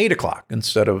at 8 o'clock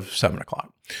instead of 7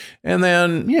 o'clock. And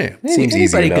then,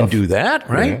 anybody can do that,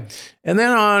 right? Yeah. And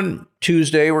then on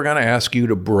Tuesday, we're going to ask you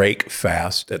to break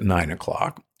fast at 9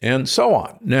 o'clock and so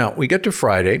on. Now, we get to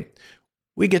Friday,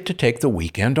 we get to take the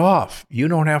weekend off. You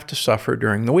don't have to suffer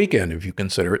during the weekend if you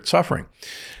consider it suffering.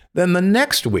 Then the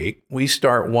next week, we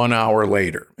start 1 hour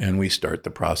later and we start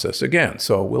the process again.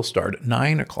 So we'll start at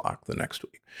 9 o'clock the next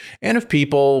week. And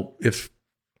if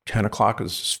 10 o'clock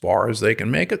is as far as they can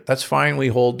make it. That's fine. We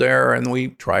hold there and we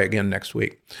try again next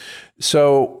week.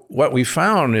 So what we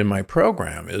found in my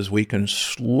program is we can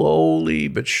slowly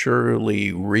but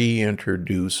surely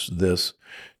reintroduce this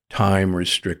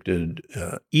time-restricted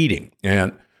eating.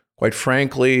 And quite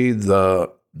frankly,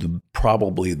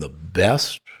 probably the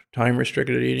best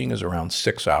time-restricted eating is around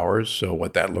 6 hours. So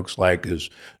what that looks like is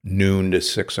noon to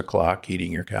 6 o'clock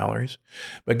eating your calories.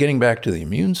 But getting back to the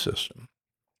immune system,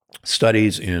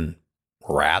 studies in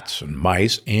rats and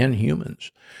mice and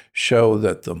humans show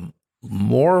that the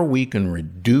more we can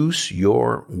reduce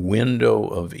your window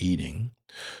of eating,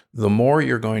 the more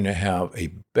you're going to have a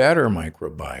better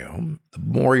microbiome, the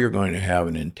more you're going to have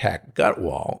an intact gut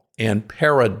wall, and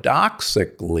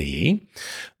paradoxically,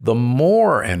 the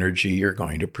more energy you're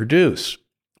going to produce.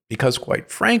 Because quite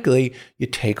frankly, you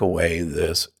take away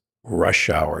this rush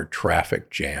hour traffic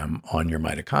jam on your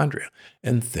mitochondria,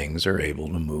 and things are able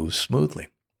to move smoothly.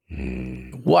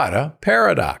 What a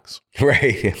paradox.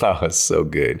 Right. Oh, it's so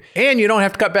good. And you don't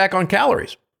have to cut back on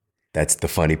calories. That's the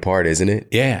funny part, isn't it?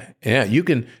 Yeah. You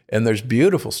can, and there's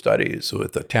beautiful studies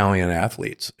with Italian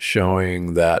athletes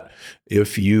showing that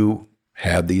if you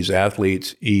had these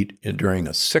athletes eat during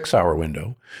a 6-hour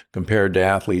window compared to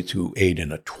athletes who ate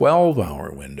in a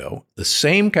 12-hour window, the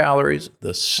same calories,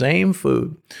 the same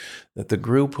food, that the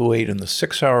group who ate in the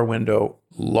 6-hour window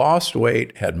lost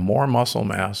weight, had more muscle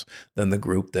mass than the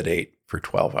group that ate for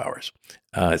 12 hours.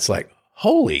 It's like,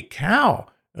 holy cow.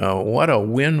 What a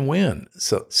win-win.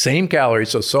 So same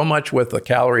calories. So much with the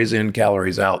calories in,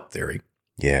 calories out theory.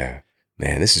 Yeah,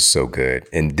 man, this is so good.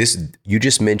 And this, you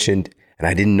just mentioned, and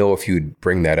I didn't know if you'd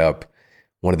bring that up,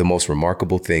 one of the most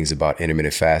remarkable things about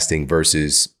intermittent fasting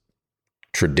versus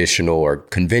traditional or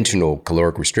conventional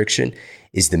caloric restriction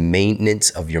is the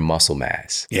maintenance of your muscle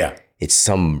mass. Yeah. It's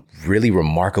some really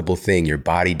remarkable thing your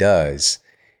body does,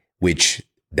 which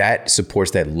that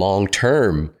supports that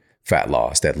long-term fat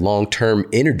loss, that long-term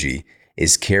energy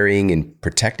is carrying and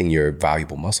protecting your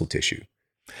valuable muscle tissue.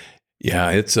 Yeah,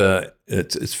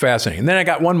 it's fascinating. And then I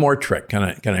got one more trick.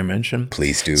 Can I mention?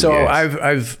 Please do. So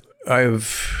yes.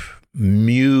 I've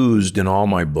mused in all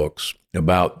my books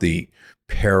about the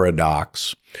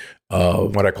paradox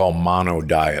of what I call mono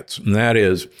diets, and that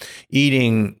is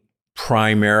eating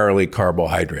primarily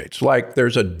carbohydrates. Like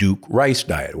there's a Duke rice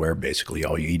diet where basically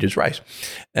all you eat is rice.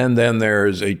 And then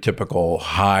there's a typical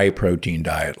high protein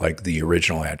diet like the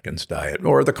original Atkins diet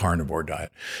or the carnivore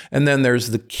diet. And then there's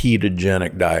the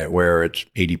ketogenic diet where it's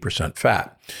 80%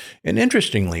 fat. And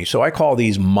interestingly, so I call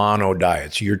these mono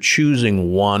diets. You're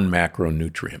choosing one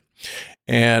macronutrient.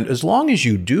 And as long as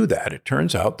you do that, it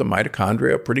turns out the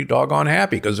mitochondria are pretty doggone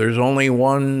happy because there's only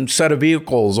one set of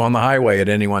vehicles on the highway at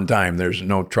any one time. There's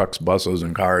no trucks, buses,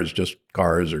 and cars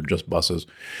or just buses.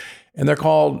 And they're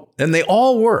called, and they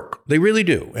all work. They really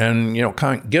do. And,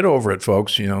 get over it,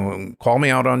 folks. Call me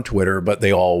out on Twitter, but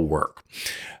they all work.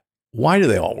 Why do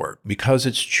they all work? Because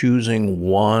it's choosing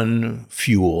one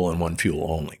fuel and one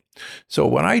fuel only. So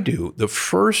what I do, the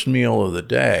first meal of the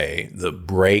day, the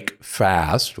break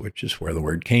fast, which is where the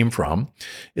word came from,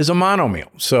 is a mono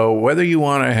meal. So whether you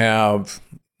want to have,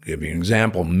 give you an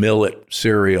example, millet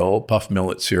cereal, puff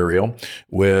millet cereal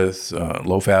with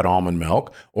low-fat almond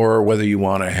milk, or whether you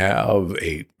want to have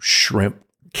a shrimp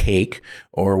cake,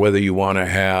 or whether you want to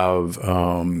have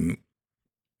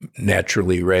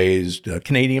naturally raised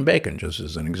Canadian bacon, just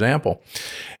as an example.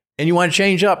 And you want to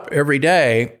change up every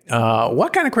day,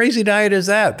 what kind of crazy diet is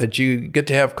that you get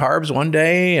to have carbs one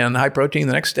day and high protein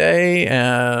the next day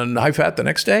and high fat the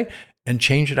next day and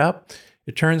change it up?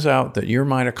 It turns out that your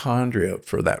mitochondria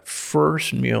for that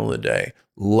first meal of the day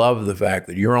love the fact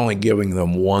that you're only giving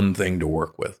them one thing to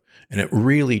work with. And it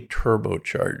really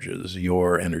turbocharges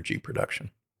your energy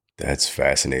production. That's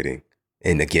fascinating.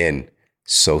 And again,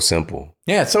 so simple.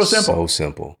 Yeah, it's so simple. So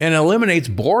simple. And eliminates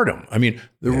boredom. I mean,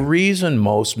 the reason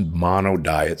most mono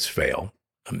diets fail,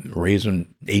 the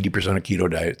reason 80% of keto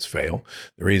diets fail,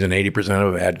 the reason 80%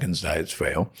 of Atkins diets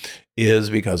fail is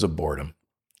because of boredom.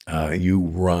 You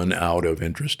run out of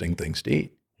interesting things to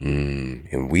eat.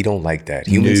 And we don't like that.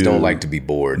 Humans don't like to be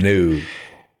bored. No.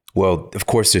 Well, of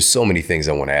course, there's so many things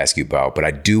I want to ask you about, but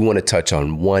I do want to touch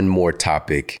on one more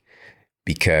topic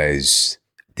because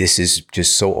this is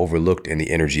just so overlooked in the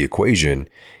energy equation.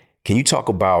 Can you talk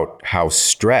about how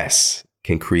stress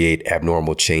can create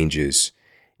abnormal changes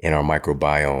in our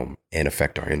microbiome and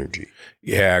affect our energy?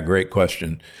 Yeah, great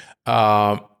question.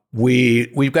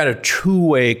 We've got a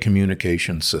two-way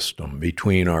communication system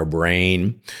between our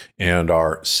brain and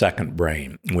our second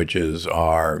brain, which is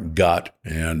our gut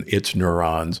and its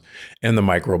neurons and the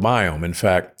microbiome. In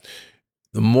fact,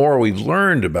 the more we've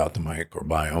learned about the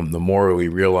microbiome, the more we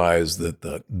realize that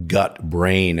the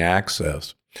gut-brain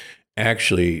axis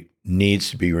actually needs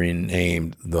to be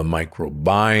renamed the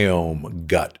microbiome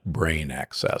gut-brain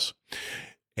axis.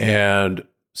 And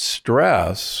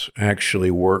stress actually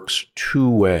works two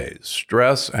ways.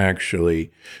 Stress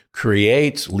actually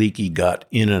creates leaky gut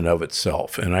in and of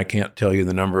itself. And I can't tell you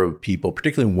the number of people,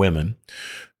 particularly women,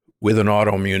 with an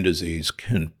autoimmune disease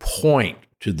can point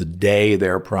to the day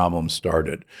their problem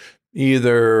started.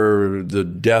 Either the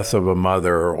death of a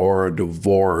mother or a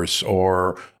divorce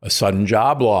or a sudden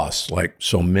job loss, like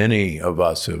so many of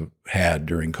us have had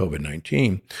during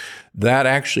COVID-19, that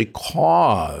actually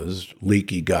caused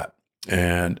leaky gut.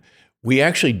 And we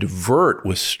actually divert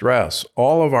with stress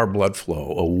all of our blood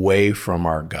flow away from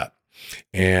our gut.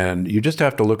 And you just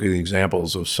have to look at the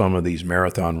examples of some of these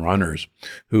marathon runners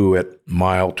who at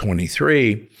mile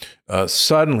 23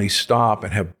 suddenly stop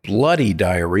and have bloody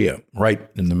diarrhea right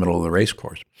in the middle of the race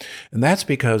course. And that's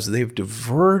because they've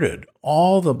diverted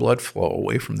all the blood flow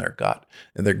away from their gut.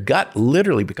 And their gut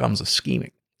literally becomes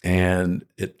ischemic and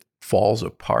it falls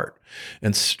apart.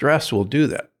 And stress will do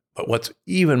that. But what's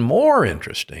even more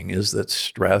interesting is that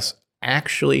stress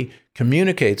actually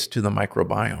communicates to the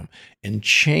microbiome and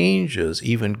changes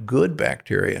even good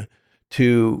bacteria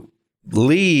to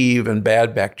leave and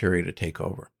bad bacteria to take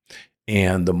over.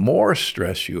 And the more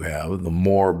stress you have, the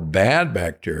more bad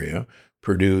bacteria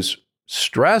produce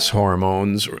stress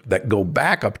hormones that go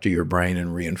back up to your brain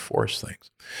and reinforce things.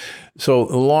 So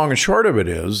the long and short of it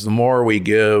is, the more we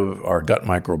give our gut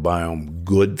microbiome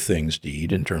good things to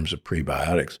eat in terms of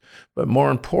prebiotics, but more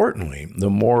importantly, the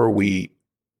more we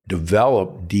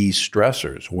develop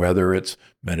de-stressors, whether it's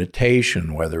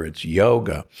meditation, whether it's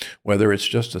yoga, whether it's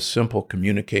just a simple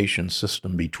communication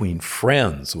system between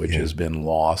friends, which has been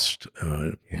lost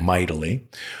mightily.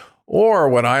 Or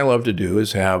what I love to do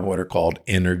is have what are called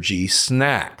energy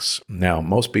snacks. Now,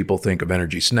 most people think of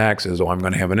energy snacks as, oh, I'm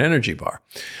going to have an energy bar.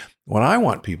 What I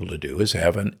want people to do is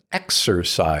have an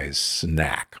exercise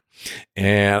snack.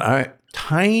 And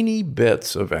tiny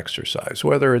bits of exercise,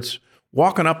 whether it's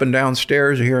walking up and down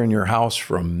stairs here in your house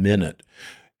for a minute,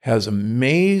 has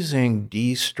amazing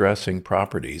de-stressing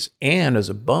properties. And as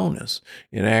a bonus,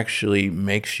 it actually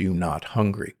makes you not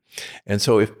hungry. And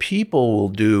so if people will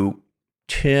do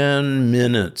 10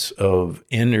 minutes of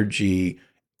energy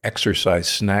exercise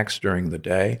snacks during the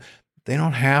day, they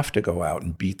don't have to go out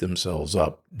and beat themselves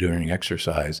up during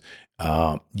exercise.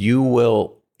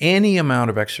 Any amount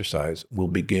of exercise will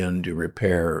begin to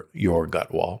repair your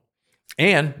gut wall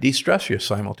and de-stress you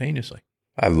simultaneously.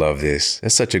 I love this.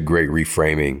 That's such a great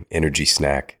reframing energy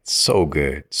snack. So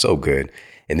good, so good.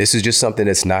 And this is just something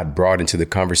that's not brought into the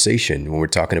conversation when we're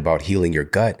talking about healing your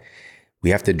gut. We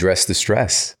have to address the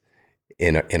stress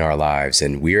in our lives.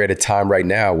 And we're at a time right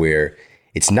now where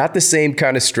it's not the same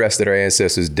kind of stress that our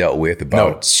ancestors dealt with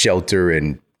about shelter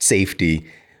and safety.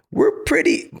 We're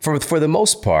pretty, for the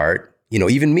most part,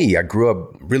 even me, I grew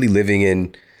up really living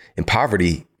in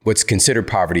poverty, what's considered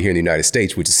poverty here in the United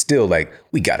States, which is still like,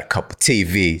 we got a couple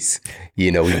TVs,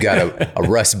 we got a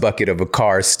rust bucket of a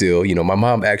car still. My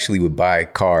mom actually would buy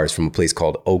cars from a place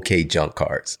called OK Junk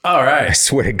Cars. All right. I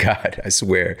swear to God, I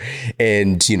swear.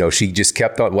 And, she just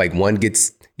kept on, like one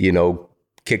gets,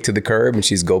 kicked to the curb and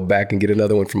she's go back and get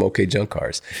another one from OK Junk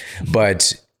Cars.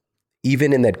 But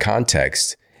even in that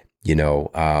context,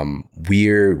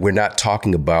 we're not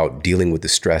talking about dealing with the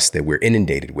stress that we're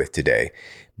inundated with today.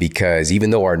 Because even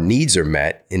though our needs are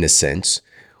met, in a sense,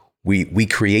 we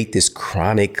create this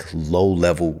chronic,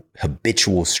 low-level,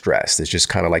 habitual stress that's just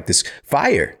kind of like this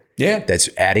fire. Yeah. That's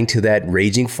adding to that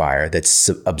raging fire that's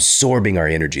absorbing our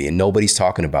energy. And nobody's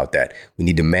talking about that. We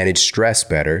need to manage stress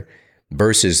better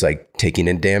versus like taking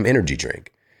a damn energy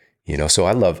drink. So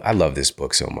I love this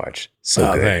book so much.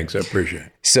 So good. Thanks. I appreciate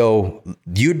it. So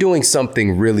you're doing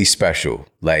something really special.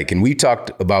 And we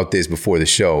talked about this before the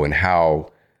show and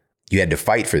how you had to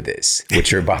fight for this,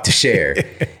 which you're about to share.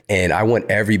 And I want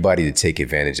everybody to take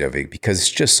advantage of it because it's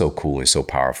just so cool and so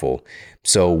powerful.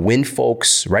 So when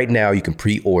folks, right now, you can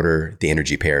pre-order The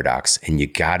Energy Paradox and you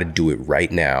got to do it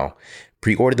right now.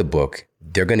 Pre-order the book.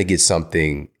 They're going to get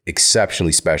something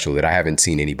exceptionally special that I haven't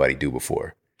seen anybody do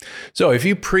before. So if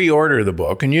you pre-order the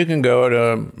book, and you can go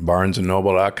to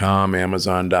barnesandnoble.com,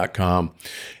 amazon.com,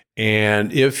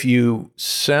 and if you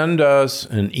send us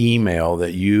an email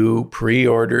that you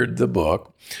pre-ordered the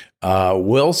book,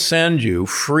 we'll send you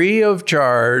free of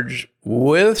charge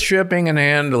with shipping and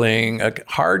handling, a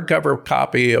hardcover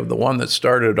copy of the one that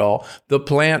started it all, The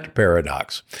Plant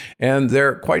Paradox. And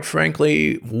they're, quite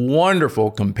frankly, wonderful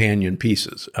companion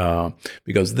pieces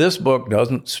because this book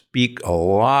doesn't speak a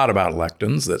lot about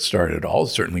lectins that started it all. It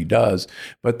certainly does,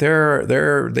 but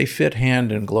they fit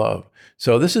hand in glove.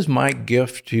 So this is my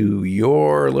gift to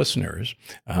your listeners.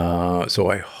 So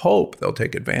I hope they'll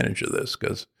take advantage of this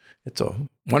because it's a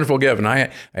wonderful gift. And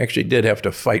I actually did have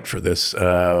to fight for this,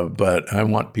 but I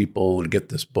want people to get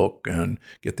this book and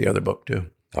get the other book too.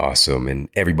 Awesome. And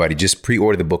everybody, just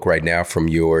pre-order the book right now from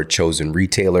your chosen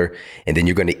retailer. And then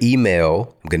you're going to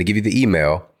email, I'm going to give you the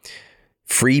email,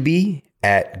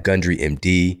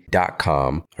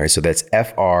 freebie@gundrymd.com. All right. So that's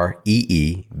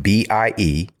FREEBIE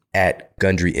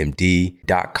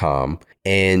 @gundrymd.com.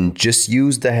 And just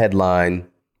use the headline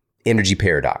Energy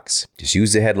Paradox. Just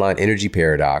use the headline Energy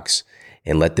Paradox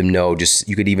and let them know.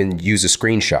 You could even use a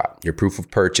screenshot, your proof of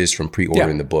purchase from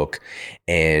pre-ordering the book.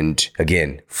 And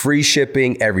again, free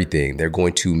shipping, everything. They're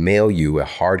going to mail you a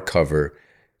hardcover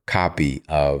copy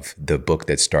of the book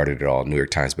that started it all, New York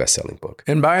Times bestselling book.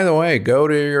 And by the way, go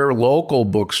to your local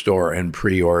bookstore and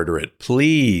pre-order it,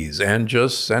 please. And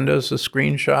just send us a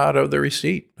screenshot of the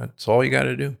receipt. That's all you got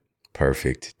to do.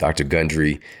 Perfect. Dr.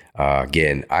 Gundry,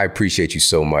 again, I appreciate you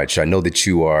so much. I know that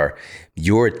you're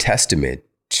a testament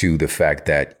to the fact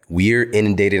that we're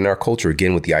inundated in our culture,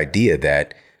 again, with the idea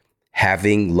that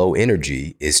having low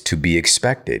energy is to be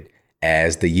expected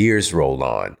as the years roll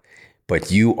on.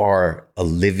 But you are a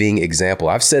living example.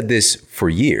 I've said this for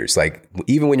years, like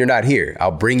even when you're not here,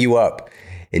 I'll bring you up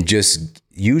and just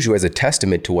use you as a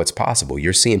testament to what's possible.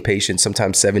 You're seeing patients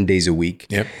sometimes 7 days a week.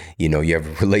 Yep. You know, you have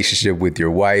a relationship with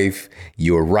your wife.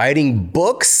 You're writing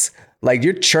books, like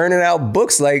you're churning out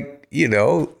books, like, you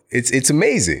know, it's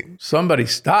amazing. Somebody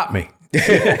stop me.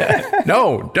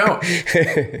 No, don't.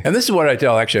 And this is what I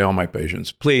tell actually all my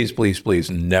patients. Please, please,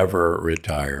 please never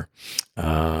retire.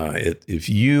 If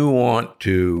you want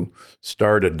to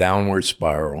start a downward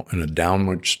spiral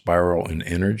in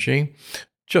energy,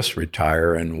 just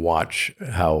retire and watch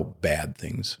how bad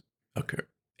things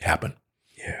happen.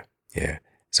 Yeah.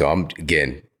 So I'm,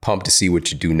 again, pumped to see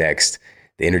what you do next.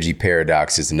 The Energy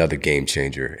Paradox is another game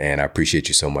changer. And I appreciate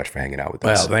you so much for hanging out with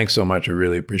us. Well, thanks so much. I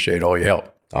really appreciate all your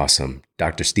help. Awesome.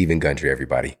 Dr. Stephen Gundry,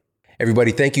 everybody.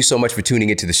 Everybody, thank you so much for tuning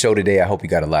into the show today. I hope you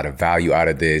got a lot of value out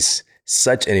of this.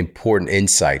 Such an important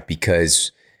insight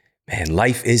because, man,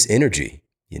 life is energy.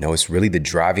 You know, it's really the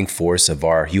driving force of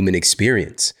our human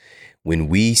experience. When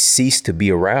we cease to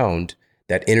be around,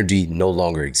 that energy no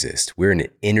longer exists. We're an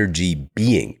energy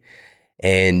being.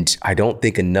 And I don't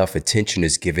think enough attention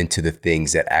is given to the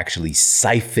things that actually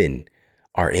siphon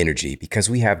our energy because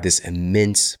we have this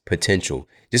immense potential.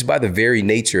 Just by the very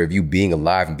nature of you being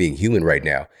alive and being human right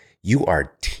now, you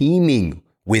are teeming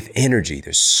with energy.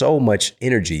 There's so much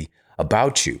energy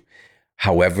about you.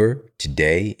 However,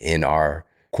 today in our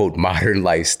quote modern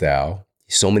lifestyle,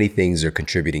 so many things are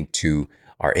contributing to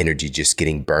our energy just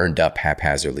getting burned up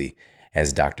haphazardly,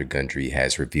 as Dr. Gundry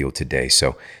has revealed today.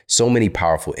 So many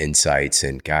powerful insights.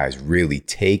 And guys, really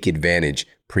take advantage.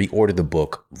 Pre-order the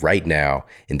book right now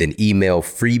and then email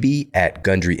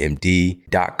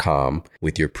freebie@gundrymd.com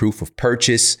with your proof of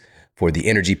purchase for the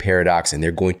Energy Paradox. And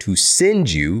they're going to send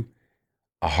you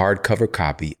a hardcover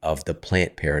copy of The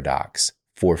Plant Paradox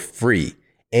for free.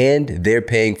 And they're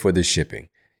paying for the shipping.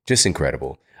 Just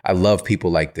incredible. I love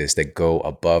people like this that go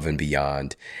above and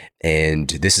beyond. And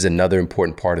this is another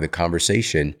important part of the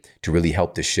conversation to really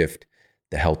help to shift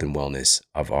the health and wellness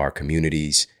of our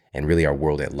communities and really our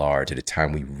world at large at a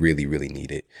time we really, really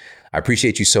need it. I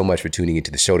appreciate you so much for tuning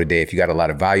into the show today. If you got a lot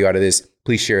of value out of this,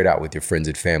 please share it out with your friends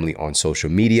and family on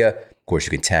social media. Of course, you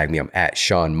can tag me. I'm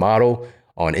 @SeanModel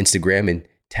on Instagram and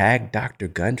tag Dr.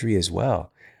 Gundry as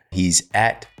well. He's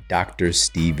 @Dr.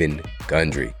 Stephen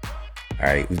Gundry. All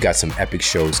right, we've got some epic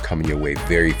shows coming your way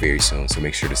very, very soon, so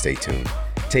make sure to stay tuned.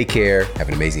 Take care, have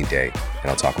an amazing day, and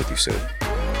I'll talk with you soon.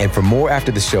 And for more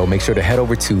after the show, make sure to head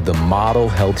over to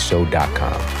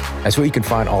themodelhealthshow.com. That's where you can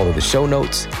find all of the show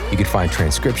notes. You can find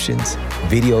transcriptions,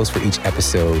 videos for each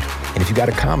episode. And if you got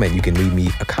a comment, you can leave me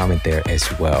a comment there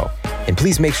as well. And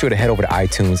please make sure to head over to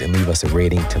iTunes and leave us a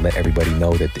rating to let everybody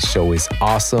know that the show is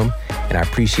awesome. And I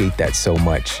appreciate that so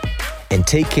much. And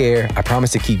take care. I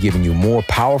promise to keep giving you more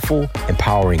powerful,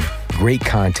 empowering, great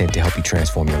content to help you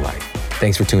transform your life.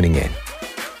 Thanks for tuning in.